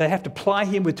They have to ply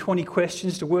him with 20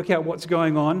 questions to work out what's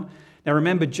going on. Now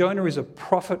remember, Jonah is a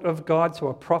prophet of God, so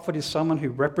a prophet is someone who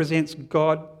represents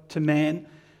God to man.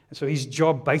 And so his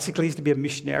job basically is to be a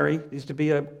missionary, is to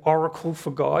be an oracle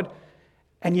for God.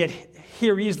 And yet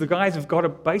here he is, the guys have got to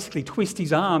basically twist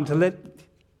his arm to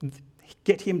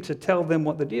get him to tell them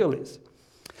what the deal is.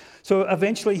 So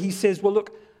eventually he says, well,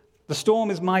 look, the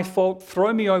storm is my fault,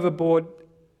 throw me overboard,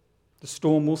 the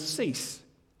storm will cease.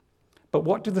 But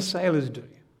what do the sailors do?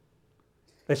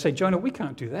 They say, Jonah, we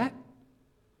can't do that.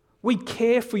 We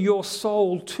care for your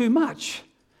soul too much.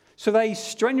 So they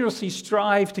strenuously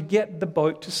strive to get the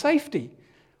boat to safety.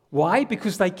 Why?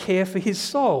 Because they care for his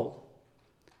soul.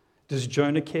 Does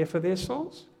Jonah care for their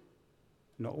souls?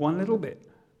 Not one little bit.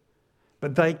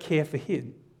 But they care for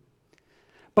him.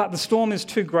 But the storm is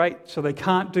too great, so they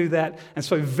can't do that. And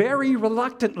so very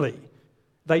reluctantly,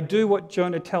 they do what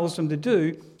Jonah tells them to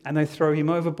do, and they throw him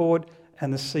overboard,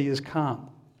 and the sea is calm.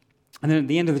 And then at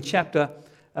the end of the chapter,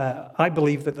 I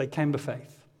believe that they came to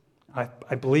faith.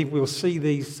 I believe we'll see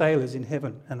these sailors in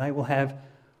heaven, and they will have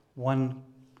one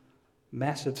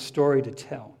massive story to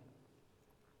tell.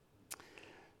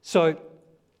 So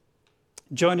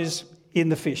Jonah's in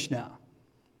the fish now.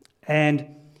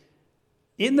 And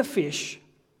in the fish,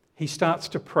 he starts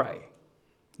to pray.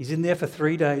 He's in there for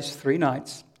 3 days, 3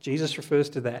 nights. Jesus refers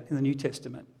to that in the New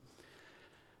Testament.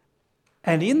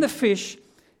 And in the fish,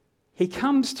 he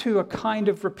comes to a kind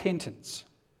of repentance.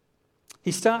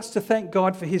 He starts to thank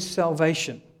God for his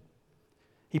salvation.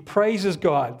 He praises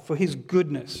God for his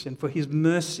goodness and for his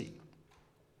mercy.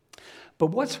 But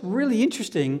what's really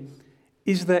interesting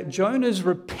is that Jonah's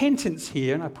repentance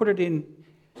here, and I put it in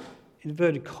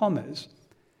inverted commas,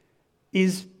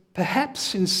 is perhaps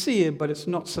sincere, but it's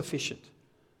not sufficient.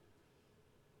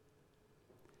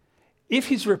 If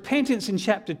his repentance in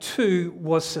chapter 2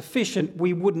 was sufficient,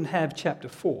 we wouldn't have chapter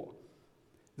 4.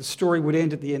 The story would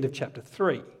end at the end of chapter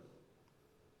 3.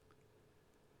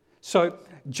 So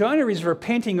Jonah is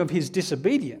repenting of his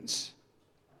disobedience,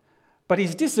 but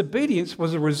his disobedience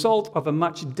was a result of a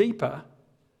much deeper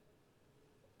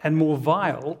and more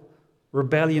vile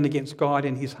rebellion against God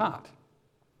in his heart.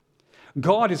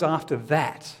 God is after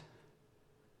that.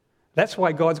 That's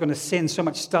why God's going to send so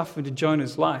much stuff into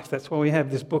Jonah's life. That's why we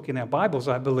have this book in our Bibles,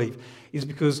 I believe, is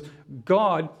because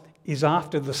God is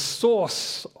after the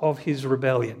source of his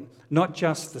rebellion, not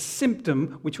just the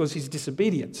symptom, which was his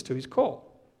disobedience to his call.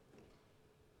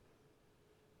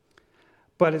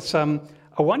 But it's a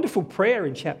wonderful prayer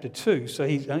in chapter 2. So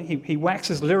he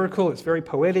waxes lyrical, it's very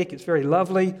poetic, it's very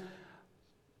lovely,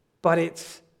 but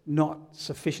it's not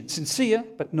sufficient. Sincere,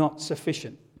 but not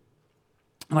sufficient.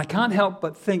 And I can't help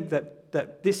but think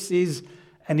that this is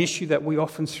an issue that we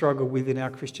often struggle with in our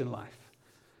Christian life.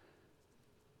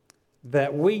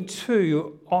 That we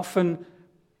too often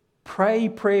pray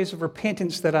prayers of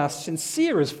repentance that are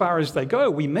sincere as far as they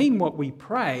go. We mean what we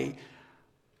pray,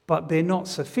 but they're not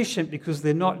sufficient because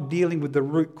they're not dealing with the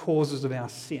root causes of our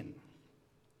sin.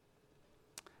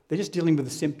 They're just dealing with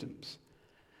the symptoms.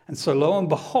 And so lo and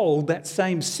behold, that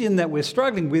same sin that we're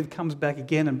struggling with comes back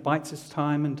again and bites us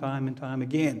time and time and time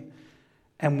again.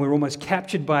 And we're almost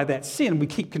captured by that sin. We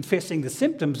keep confessing the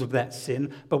symptoms of that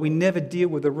sin, but we never deal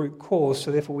with the root cause,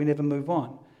 so therefore we never move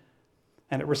on.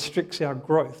 And it restricts our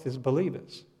growth as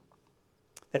believers.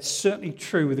 That's certainly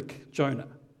true with Jonah,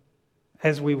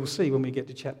 as we will see when we get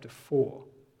to chapter 4.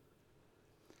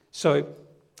 So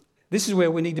this is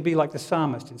where we need to be like the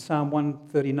psalmist in Psalm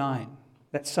 139.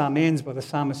 That psalm ends by the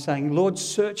psalmist saying, Lord,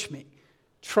 search me,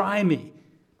 try me,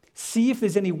 see if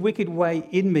there's any wicked way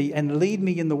in me and lead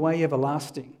me in the way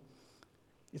everlasting.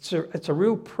 It's a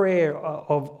real prayer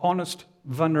of honest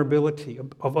vulnerability,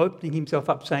 of opening himself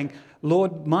up, saying,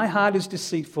 Lord, my heart is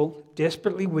deceitful,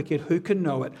 desperately wicked, who can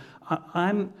know it?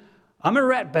 I'm a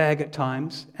rat bag at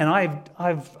times, and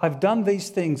I've done these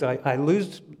things. I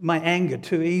lose my anger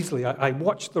too easily. I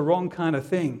watch the wrong kind of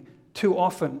thing too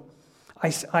often.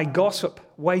 I gossip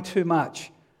way too much.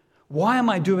 Why am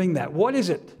I doing that? What is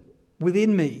it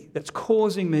within me that's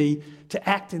causing me to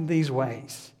act in these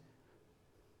ways?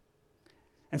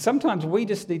 And sometimes we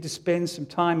just need to spend some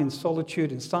time in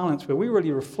solitude and silence where we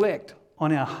really reflect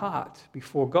on our heart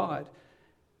before God,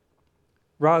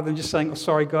 rather than just saying, oh,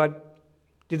 sorry, God,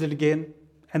 did it again,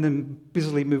 and then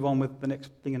busily move on with the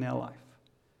next thing in our life.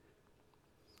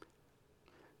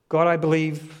 God, I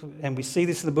believe, and we see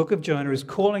this in the book of Jonah, is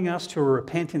calling us to a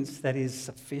repentance that is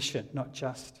sufficient, not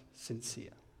just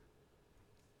sincere.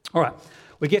 All right,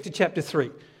 we get to chapter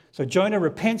 3. So Jonah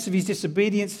repents of his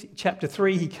disobedience. Chapter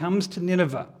 3, he comes to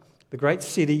Nineveh, the great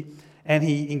city, and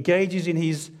he engages in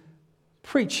his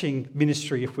preaching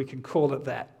ministry, if we can call it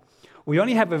that. We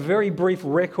only have a very brief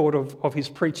record of his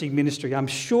preaching ministry. I'm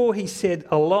sure he said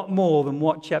a lot more than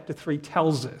what chapter 3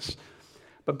 tells us.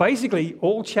 But basically,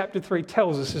 all chapter 3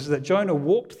 tells us is that Jonah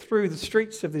walked through the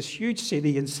streets of this huge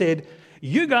city and said,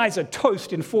 "You guys are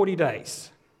toast in 40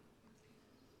 days.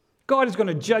 God is going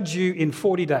to judge you in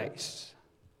 40 days."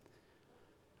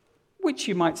 Which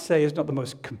you might say is not the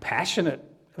most compassionate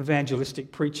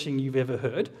evangelistic preaching you've ever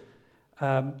heard.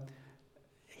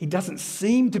 He doesn't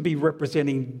seem to be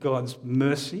representing God's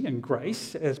mercy and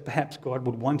grace as perhaps God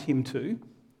would want him to.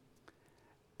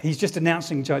 He's just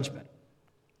announcing judgment.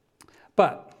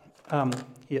 But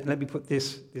here, let me put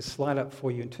this slide up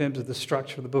for you in terms of the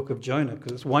structure of the book of Jonah,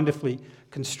 because it's a wonderfully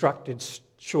constructed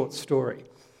short story.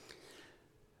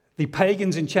 The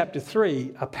pagans in chapter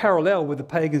 3 are parallel with the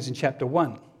pagans in chapter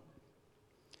 1.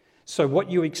 So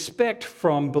what you expect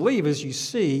from believers, you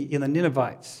see in the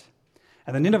Ninevites.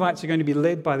 And the Ninevites are going to be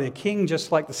led by their king,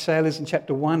 just like the sailors in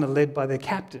chapter 1 are led by their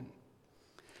captain.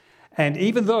 And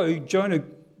even though Jonah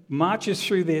marches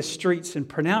through their streets and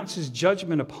pronounces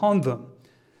judgment upon them,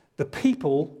 the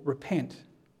people repent.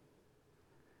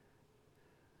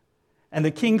 And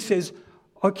the king says,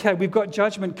 "Okay, we've got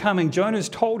judgment coming. Jonah's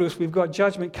told us we've got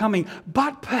judgment coming,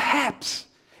 but perhaps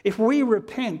if we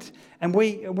repent and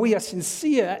we are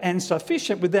sincere and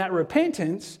sufficient with that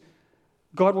repentance,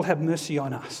 God will have mercy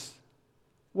on us."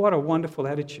 What a wonderful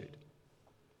attitude.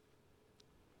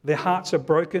 Their hearts are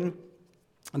broken.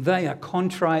 They are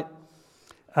contrite.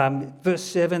 Verse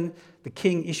 7, the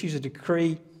king issues a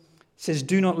decree. It says,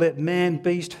 "Do not let man,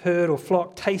 beast, herd, or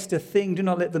flock taste a thing. Do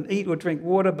not let them eat or drink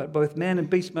water, but both man and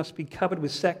beast must be covered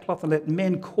with sackcloth, and let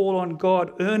men call on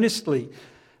God earnestly,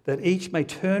 that each may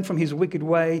turn from his wicked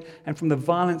way and from the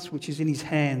violence which is in his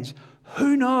hands."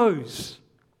 Who knows?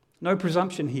 No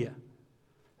presumption here.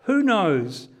 Who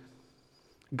knows?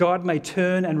 God may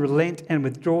turn and relent and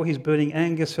withdraw his burning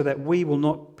anger so that we will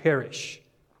not perish.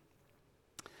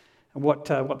 And what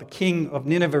the king of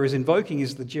Nineveh is invoking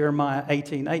is the Jeremiah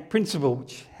 18:8 principle,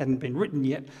 which hadn't been written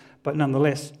yet, but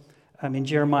nonetheless, in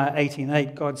Jeremiah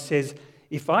 18:8, God says,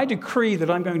 "If I decree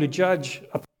that I'm going to judge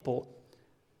a people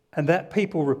and that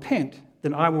people repent,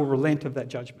 then I will relent of that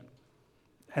judgment."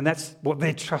 And that's what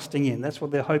they're trusting in. That's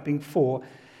what they're hoping for.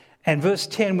 And verse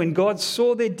 10, "When God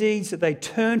saw their deeds, that they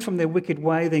turned from their wicked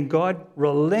way, then God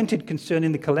relented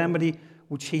concerning the calamity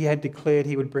which he had declared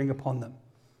he would bring upon them."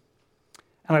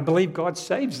 And I believe God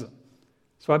saves them.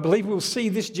 So I believe we'll see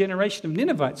this generation of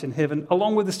Ninevites in heaven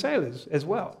along with the sailors as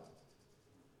well,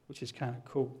 which is kind of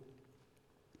cool.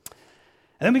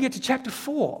 And then we get to chapter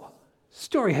 4. The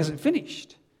story hasn't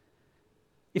finished.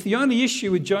 If the only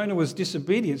issue with Jonah was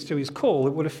disobedience to his call,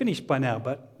 it would have finished by now,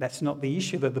 but that's not the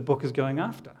issue that the book is going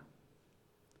after.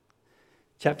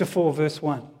 Chapter 4, verse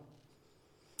 1.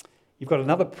 You've got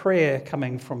another prayer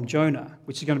coming from Jonah,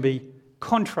 which is going to be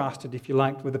contrasted, if you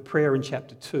like, with the prayer in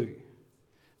chapter 2.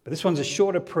 But this one's a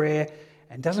shorter prayer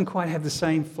and doesn't quite have the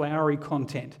same flowery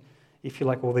content, if you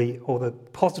like, or the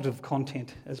positive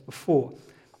content as before.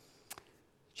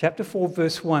 Chapter 4,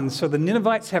 verse 1. "So the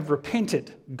Ninevites have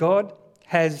repented. God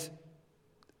has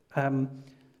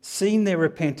seen their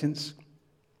repentance,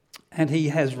 and he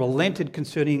has relented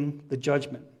concerning the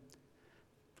judgment."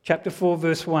 Chapter 4,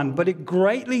 verse 1. "But it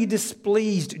greatly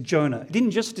displeased Jonah." It didn't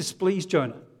just displease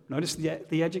Jonah. Notice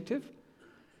the adjective?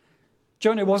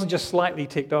 Jonah wasn't just slightly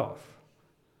ticked off.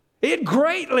 It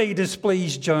greatly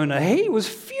displeased Jonah. He was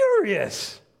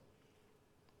furious.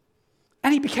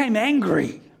 And he became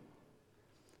angry.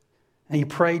 And he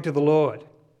prayed to the Lord.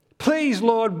 "Please,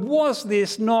 Lord, was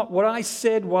this not what I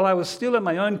said while I was still in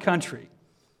my own country?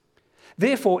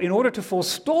 Therefore, in order to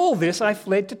forestall this, I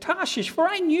fled to Tarshish, for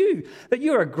I knew that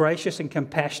you are a gracious and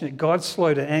compassionate God,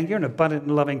 slow to anger and abundant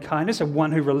in loving kindness, and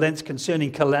one who relents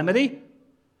concerning calamity.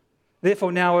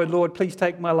 Therefore now, O Lord, please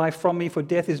take my life from me, for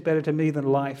death is better to me than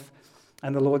life."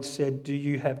 And the Lord said, "Do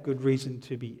you have good reason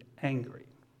to be angry?"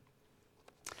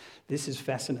 This is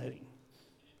fascinating.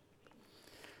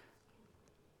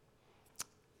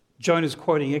 Jonah's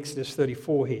quoting Exodus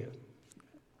 34 here.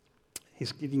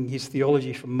 He's giving his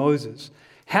theology from Moses.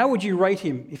 How would you rate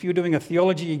him if you were doing a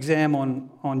theology exam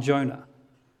on Jonah?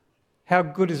 How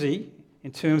good is he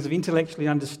in terms of intellectually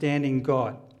understanding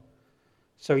God?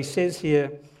 So he says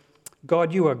here,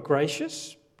 "God, you are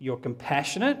gracious, you're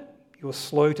compassionate, you're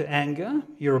slow to anger,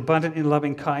 you're abundant in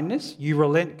loving kindness, you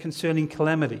relent concerning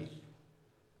calamity."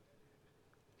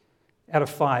 Out of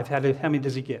 5, how many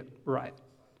does he get? Right.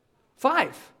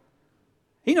 5.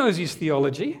 He knows his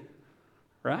theology,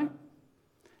 right?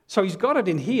 So he's got it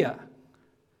in here,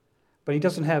 but he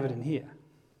doesn't have it in here.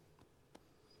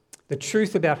 The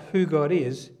truth about who God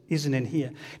is isn't in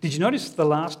here. Did you notice the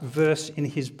last verse in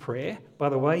his prayer, by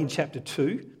the way, in chapter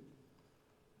 2?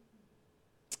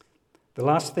 The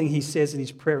last thing he says in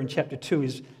his prayer in chapter 2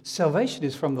 is, salvation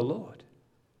is from the Lord.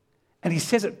 And he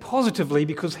says it positively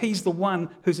because he's the one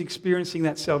who's experiencing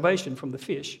that salvation from the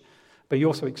fish, but he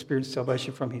also experienced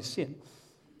salvation from his sin.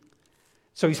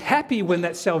 So he's happy when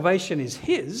that salvation is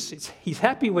his. He's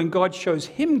happy when God shows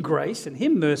him grace and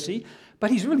him mercy,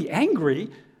 but he's really angry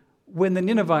when the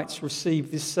Ninevites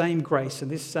receive this same grace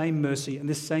and this same mercy and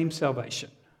this same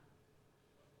salvation.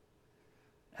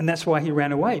 And that's why he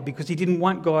ran away, because he didn't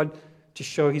want God to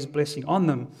show his blessing on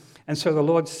them. And so the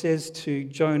Lord says to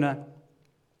Jonah,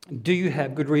 do you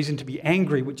have good reason to be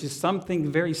angry? Which is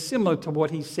something very similar to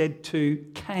what he said to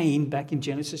Cain back in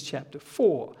Genesis chapter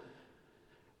 4.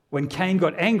 When Cain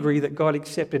got angry that God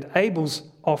accepted Abel's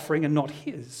offering and not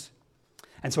his.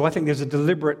 And so I think there's a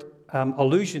deliberate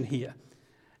allusion here.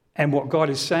 And what God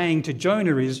is saying to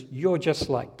Jonah is, you're just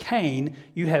like Cain,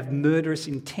 you have murderous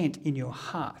intent in your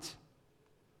heart.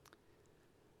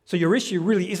 So your issue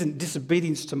really isn't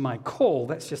disobedience to my call,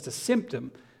 that's just a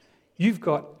symptom. You've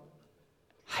got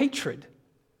hatred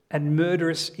and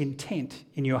murderous intent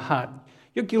in your heart.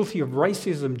 You're guilty of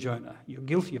racism, Jonah. You're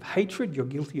guilty of hatred, you're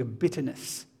guilty of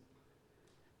bitterness.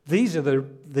 These are the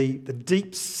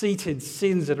deep-seated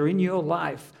sins that are in your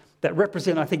life that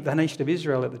represent, I think, the nation of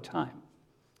Israel at the time.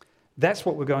 That's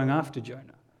what we're going after,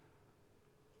 Jonah.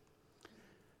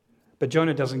 But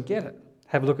Jonah doesn't get it.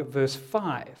 Have a look at verse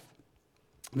 5.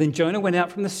 Then Jonah went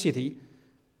out from the city,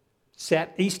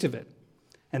 sat east of it,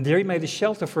 and there he made a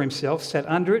shelter for himself, sat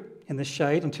under it in the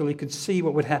shade until he could see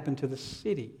what would happen to the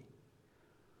city.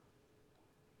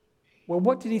 Well,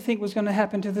 what did he think was going to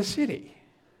happen to the city?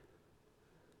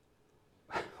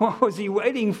 What was he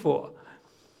waiting for?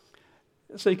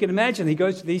 So you can imagine he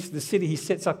goes to the east of the city, he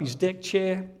sets up his deck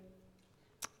chair,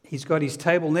 he's got his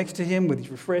table next to him with his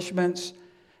refreshments,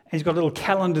 and he's got a little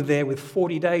calendar there with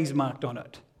 40 days marked on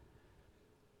it.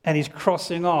 And he's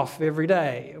crossing off every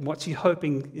day. And what's he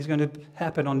hoping is going to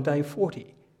happen on day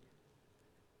 40?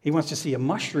 He wants to see a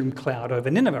mushroom cloud over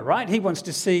Nineveh, right? He wants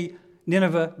to see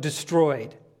Nineveh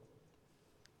destroyed.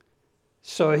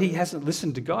 So he hasn't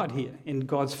listened to God here in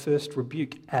God's first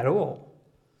rebuke at all.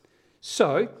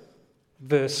 So,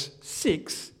 verse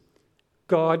 6,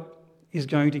 God is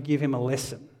going to give him a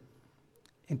lesson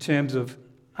in terms of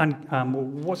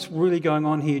what's really going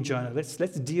on here, Jonah. Let's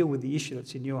deal with the issue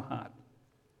that's in your heart.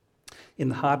 In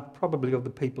the heart probably of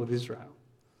the people of Israel.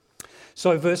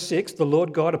 So verse 6, the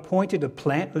Lord God appointed a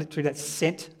plant, literally that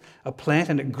sent a plant,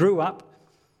 and it grew up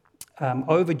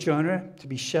over Jonah to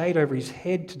be shade over his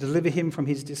head to deliver him from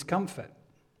his discomfort.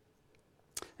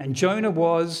 And Jonah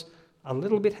was a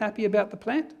little bit happy about the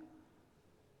plant?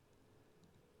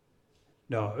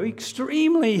 No,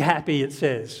 extremely happy, it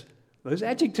says. Those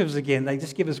adjectives again, they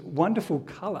just give us wonderful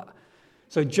colour.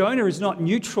 So Jonah is not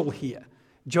neutral here.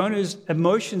 Jonah's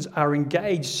emotions are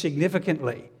engaged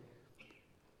significantly.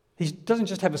 He doesn't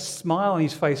just have a smile on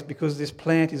his face because this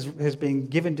plant has been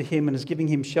given to him and is giving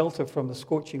him shelter from the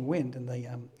scorching wind and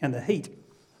the heat.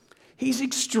 He's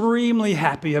extremely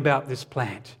happy about this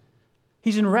plant.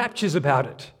 He's in raptures about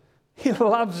it. He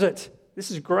loves it. This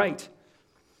is great.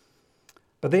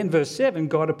 But then verse 7,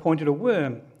 God appointed a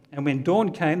worm, and when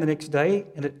dawn came the next day,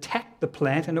 it attacked the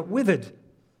plant and it withered.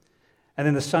 And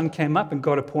then the sun came up and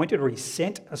God appointed, or he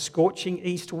sent, a scorching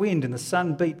east wind, and the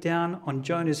sun beat down on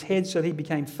Jonah's head so that he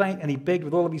became faint, and he begged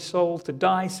with all of his soul to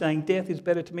die, saying, death is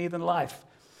better to me than life.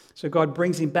 So God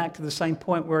brings him back to the same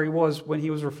point where he was when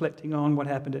he was reflecting on what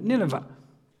happened at Nineveh.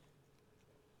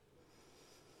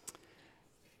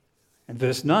 And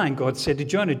verse 9, God said to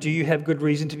Jonah, do you have good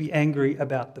reason to be angry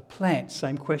about the plant?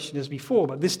 Same question as before,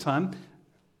 but this time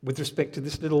with respect to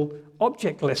this little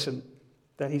object lesson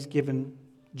that he's given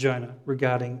Jonah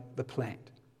regarding the plant.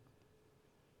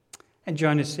 And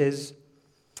Jonah says,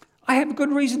 I have a good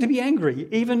reason to be angry,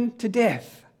 even to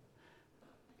death.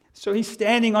 So he's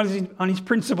standing on his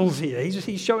principles here.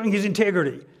 He's showing his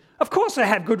integrity. Of course I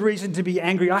have good reason to be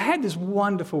angry. I had this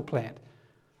wonderful plant.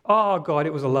 Oh God,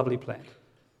 it was a lovely plant.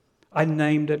 I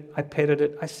named it, I petted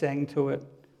it, I sang to it.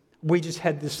 We just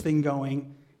had this thing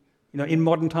going. You know, in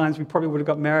modern times, we probably would have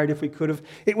got married if we could have.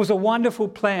 It was a wonderful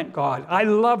plant, God. I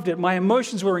loved it. My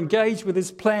emotions were engaged with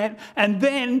this plant, and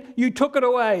then you took it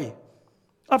away.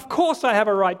 Of course I have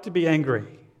a right to be angry.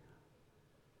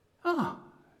 Ah,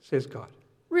 says God.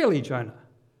 Really, Jonah?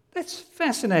 That's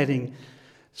fascinating.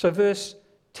 So verse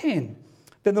 10,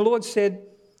 then the Lord said,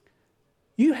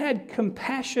 you had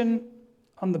compassion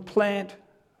on the plant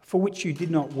for which you did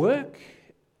not work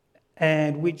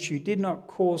and which you did not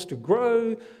cause to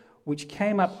grow, which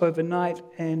came up overnight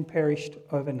and perished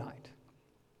overnight.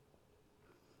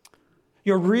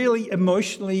 You're really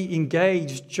emotionally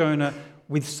engaged, Jonah,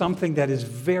 with something that is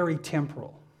very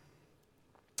temporal.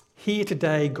 Here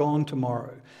today, gone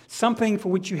tomorrow. Something for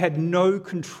which you had no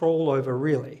control over,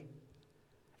 really.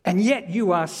 And yet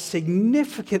you are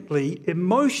significantly,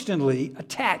 emotionally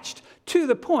attached to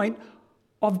the point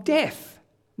of death,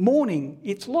 mourning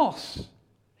its loss.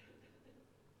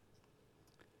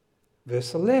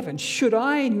 Verse 11, should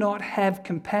I not have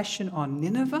compassion on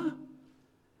Nineveh,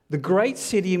 the great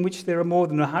city in which there are more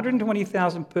than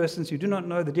 120,000 persons who do not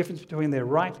know the difference between their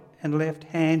right and left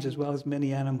hands, as well as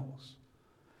many animals?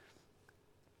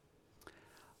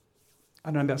 I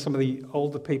don't know about some of the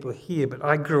older people here, but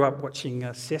I grew up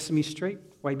watching Sesame Street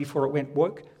way before it went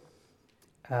woke.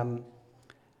 And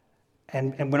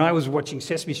when I was watching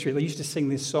Sesame Street, they used to sing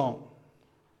this song.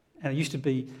 And it used to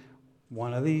be,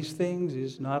 one of these things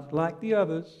is not like the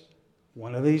others.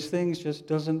 One of these things just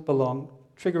doesn't belong.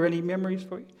 Trigger any memories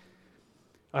for you?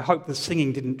 I hope the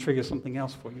singing didn't trigger something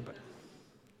else for you, but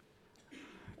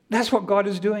that's what God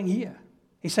is doing here.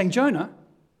 He's saying, Jonah,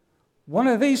 one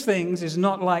of these things is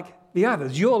not like the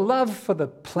others. Your love for the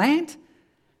plant,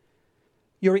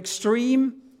 your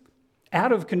extreme,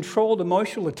 out of control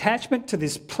emotional attachment to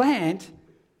this plant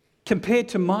compared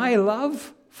to my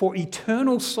love for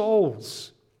eternal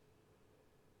souls.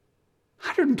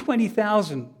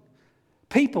 120,000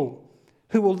 people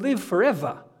who will live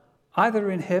forever,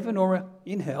 either in heaven or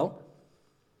in hell.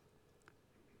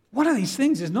 One of these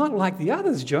things is not like the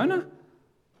others, Jonah.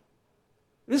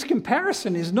 This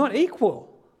comparison is not equal.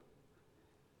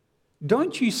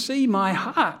 Don't you see my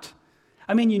heart?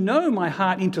 I mean, you know my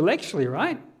heart intellectually,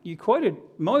 right? You quoted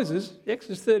Moses,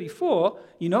 Exodus 34.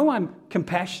 You know I'm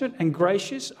compassionate and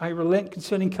gracious. I relent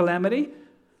concerning calamity.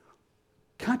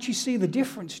 Can't you see the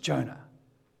difference, Jonah?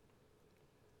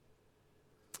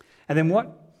 And then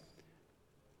what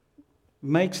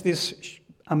makes this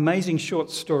amazing short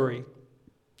story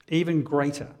even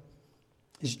greater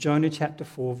is Jonah chapter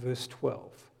 4, verse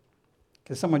 12.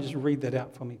 Can someone just read that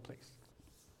out for me, please?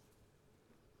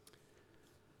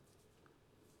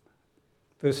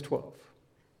 Verse 12.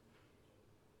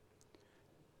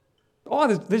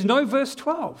 Oh, there's no verse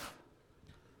 12.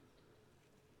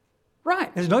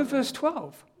 Right, there's no verse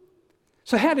 12.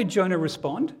 So how did Jonah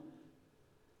respond?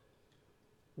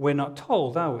 We're not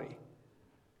told, are we?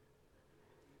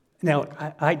 Now,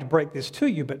 I hate to break this to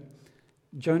you, but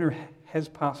Jonah has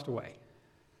passed away.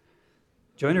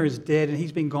 Jonah is dead, and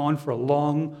he's been gone for a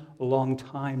long, long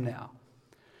time now.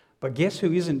 But guess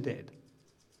who isn't dead?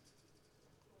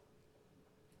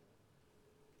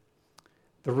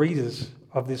 The readers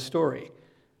of this story,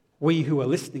 we who are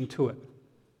listening to it.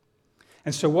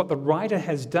 And so what the writer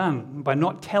has done by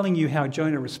not telling you how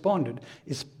Jonah responded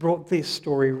is brought this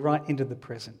story right into the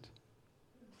present.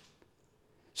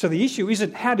 So the issue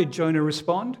isn't how did Jonah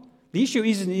respond? The issue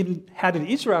isn't even how did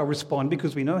Israel respond,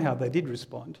 because we know how they did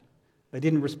respond. They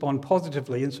didn't respond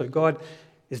positively, and so God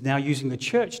is now using the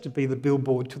church to be the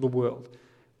billboard to the world,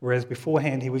 whereas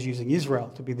beforehand he was using Israel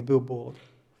to be the billboard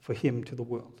for him to the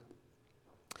world.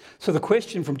 So the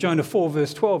question from Jonah 4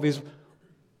 verse 12 is,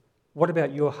 what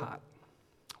about your heart?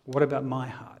 What about my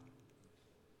heart?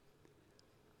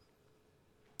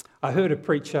 I heard a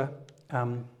preacher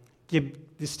give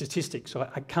this statistic, so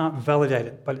I can't validate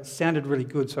it, but it sounded really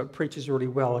good, so it preaches really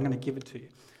well. I'm going to give it to you.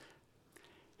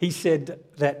 He said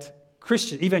that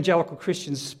evangelical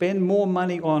Christians spend more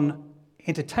money on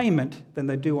entertainment than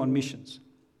they do on missions.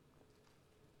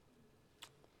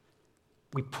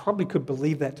 We probably could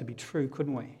believe that to be true,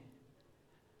 couldn't we?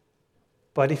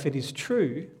 But if it is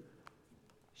true,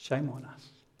 shame on us.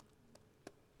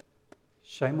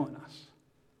 Shame on us.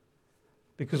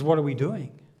 Because what are we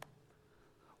doing?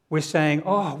 We're saying,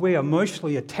 oh, we're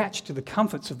emotionally attached to the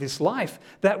comforts of this life,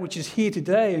 that which is here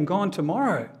today and gone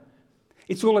tomorrow.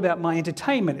 It's all about my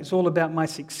entertainment. It's all about my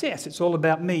success. It's all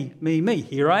about me, me, me.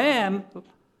 Here I am.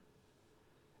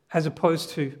 As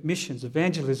opposed to missions,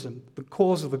 evangelism, the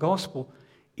cause of the gospel,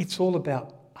 it's all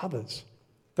about others.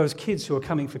 Those kids who are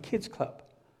coming for Kids Club.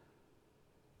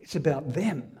 It's about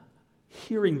them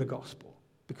hearing the gospel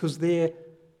because they're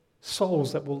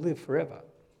souls that will live forever.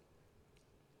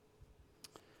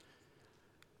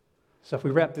 So if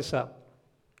we wrap this up,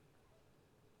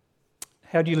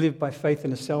 how do you live by faith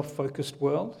in a self-focused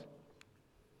world?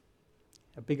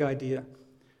 A big idea.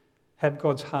 Have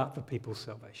God's heart for people's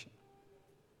salvation.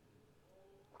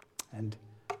 And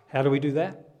how do we do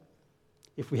that?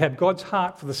 If we have God's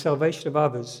heart for the salvation of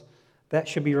others, that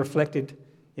should be reflected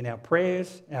in our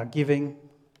prayers, our giving,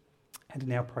 and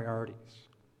in our priorities.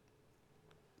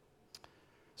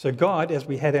 So God, as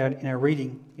we had in our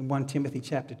reading in 1 Timothy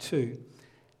chapter 2,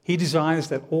 he desires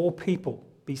that all people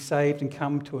be saved and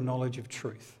come to a knowledge of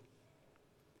truth.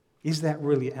 Is that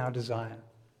really our desire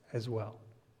as well?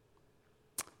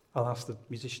 I'll ask the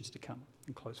musicians to come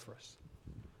and close for us.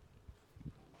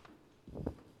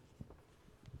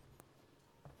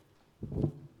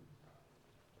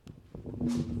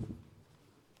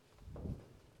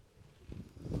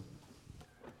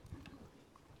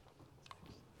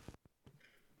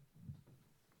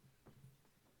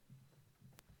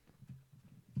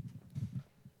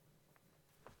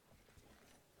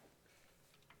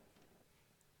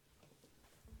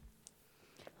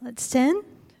 Let's stand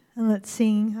and let's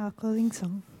sing our closing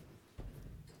song.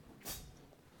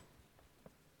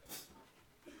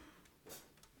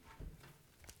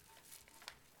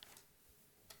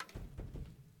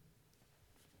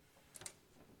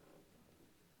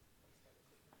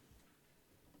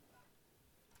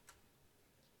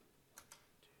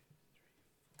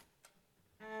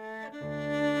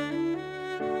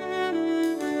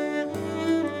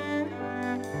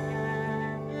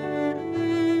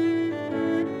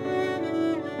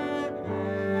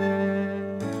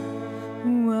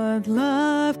 What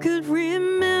love could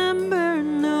remember,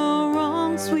 no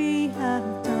wrongs we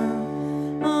have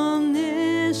done.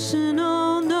 Omniscient,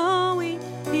 all-knowing,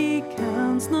 he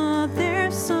counts not their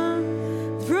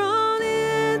son. Thrown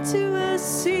into a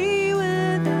sea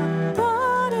without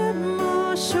bottom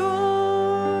or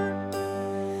shore.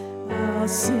 Our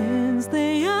sins,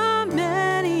 they are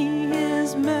many,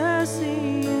 his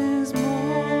mercy is more.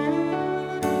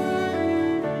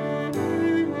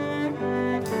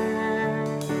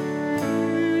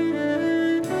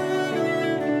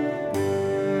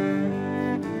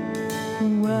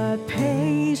 What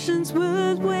patience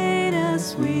would wait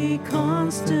as we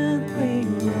constantly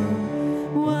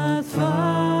roam. What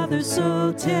Father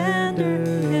so tender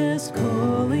is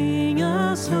calling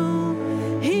us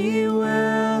home. He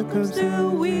welcomes the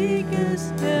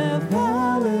weakest,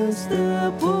 follows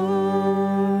the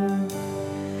poor.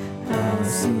 Our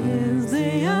sins,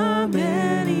 they are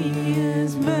many,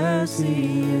 his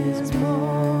mercy is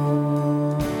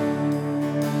more.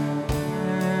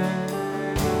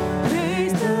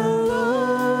 Praise the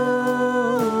Lord,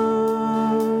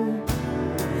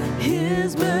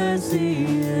 his mercy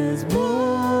is more.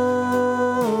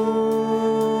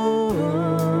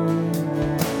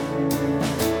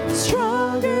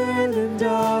 Stronger than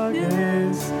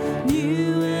darkness,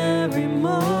 new every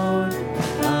morn.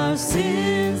 Our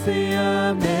sins, they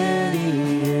are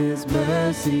many, his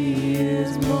mercy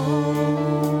is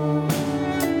more.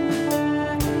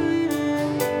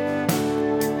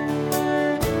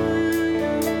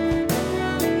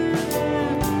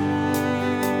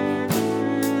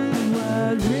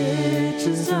 What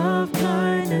riches of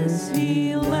kindness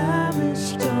he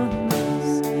lavished on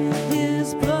us.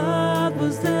 His blood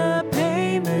was the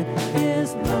payment,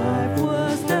 his life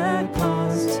was the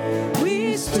cost.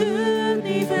 We stood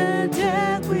neath the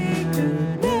death we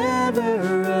could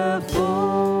never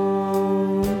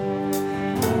afford.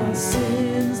 Our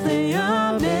sins, they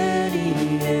are many,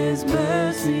 his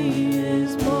mercy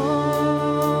is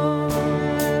more.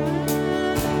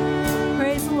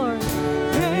 Praise the Lord.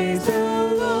 Praise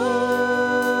the Lord.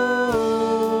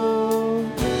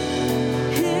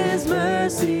 His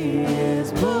mercy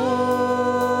is more.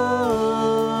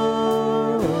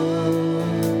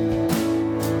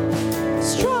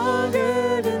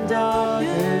 Stronger than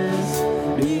darkness,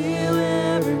 new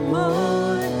every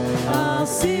morn. Our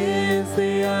sins,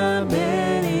 they are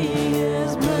many,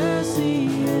 his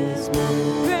mercy is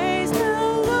more. Praise the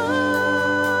Lord.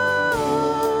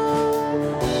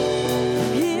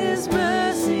 His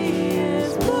mercy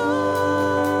is more.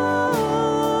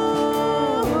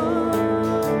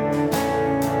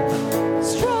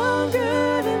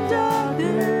 Stronger than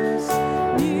darkness,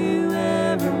 new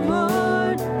every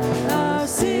morn. Our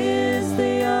sins,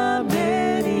 they are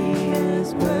many,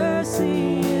 his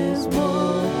mercy is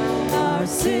more. Our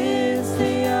sins,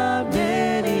 they are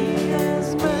many,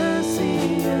 his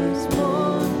mercy is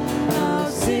more. Our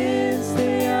sins,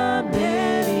 they are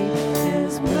many,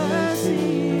 his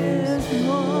mercy is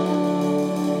more.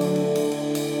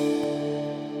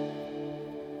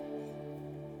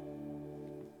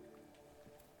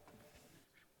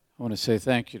 I want to say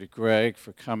thank you to Greg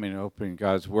for coming and opening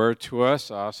God's Word to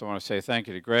us. I also want to say thank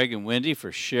you to Greg and Wendy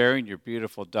for sharing your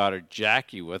beautiful daughter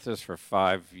Jackie with us for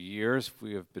 5 years.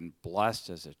 We have been blessed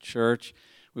as a church.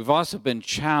 We've also been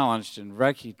challenged and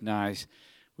recognized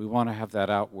we want to have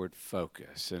that outward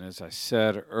focus. And as I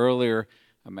said earlier,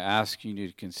 I'm asking you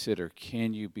to consider,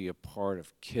 can you be a part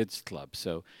of Kids Club?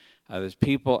 So there's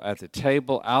people at the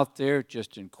table out there.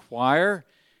 Just inquire.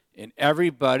 And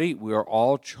everybody, we are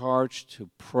all charged to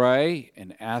pray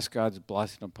and ask God's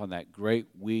blessing upon that great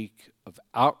week of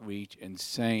outreach and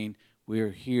saying we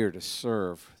are here to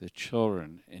serve the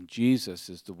children. And Jesus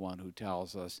is the one who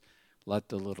tells us, let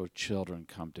the little children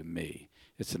come to me.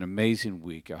 It's an amazing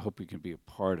week. I hope you can be a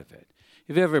part of it.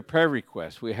 If you have a prayer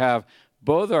request, we have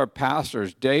both our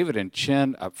pastors, David and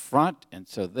Chin, up front, and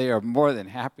so they are more than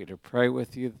happy to pray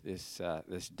with you this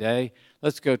day.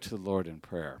 Let's go to the Lord in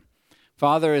prayer.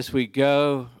 Father, as we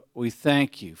go, we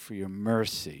thank you for your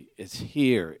mercy. It's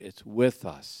here. It's with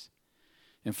us.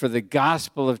 And for the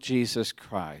gospel of Jesus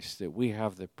Christ, that we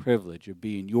have the privilege of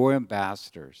being your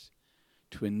ambassadors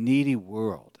to a needy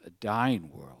world, a dying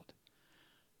world.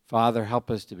 Father,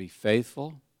 help us to be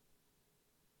faithful.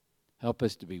 Help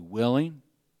us to be willing.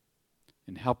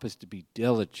 And help us to be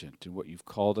diligent in what you've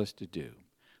called us to do.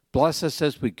 Bless us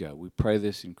as we go. We pray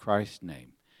this in Christ's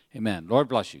name. Amen. Lord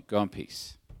bless you. Go in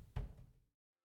peace.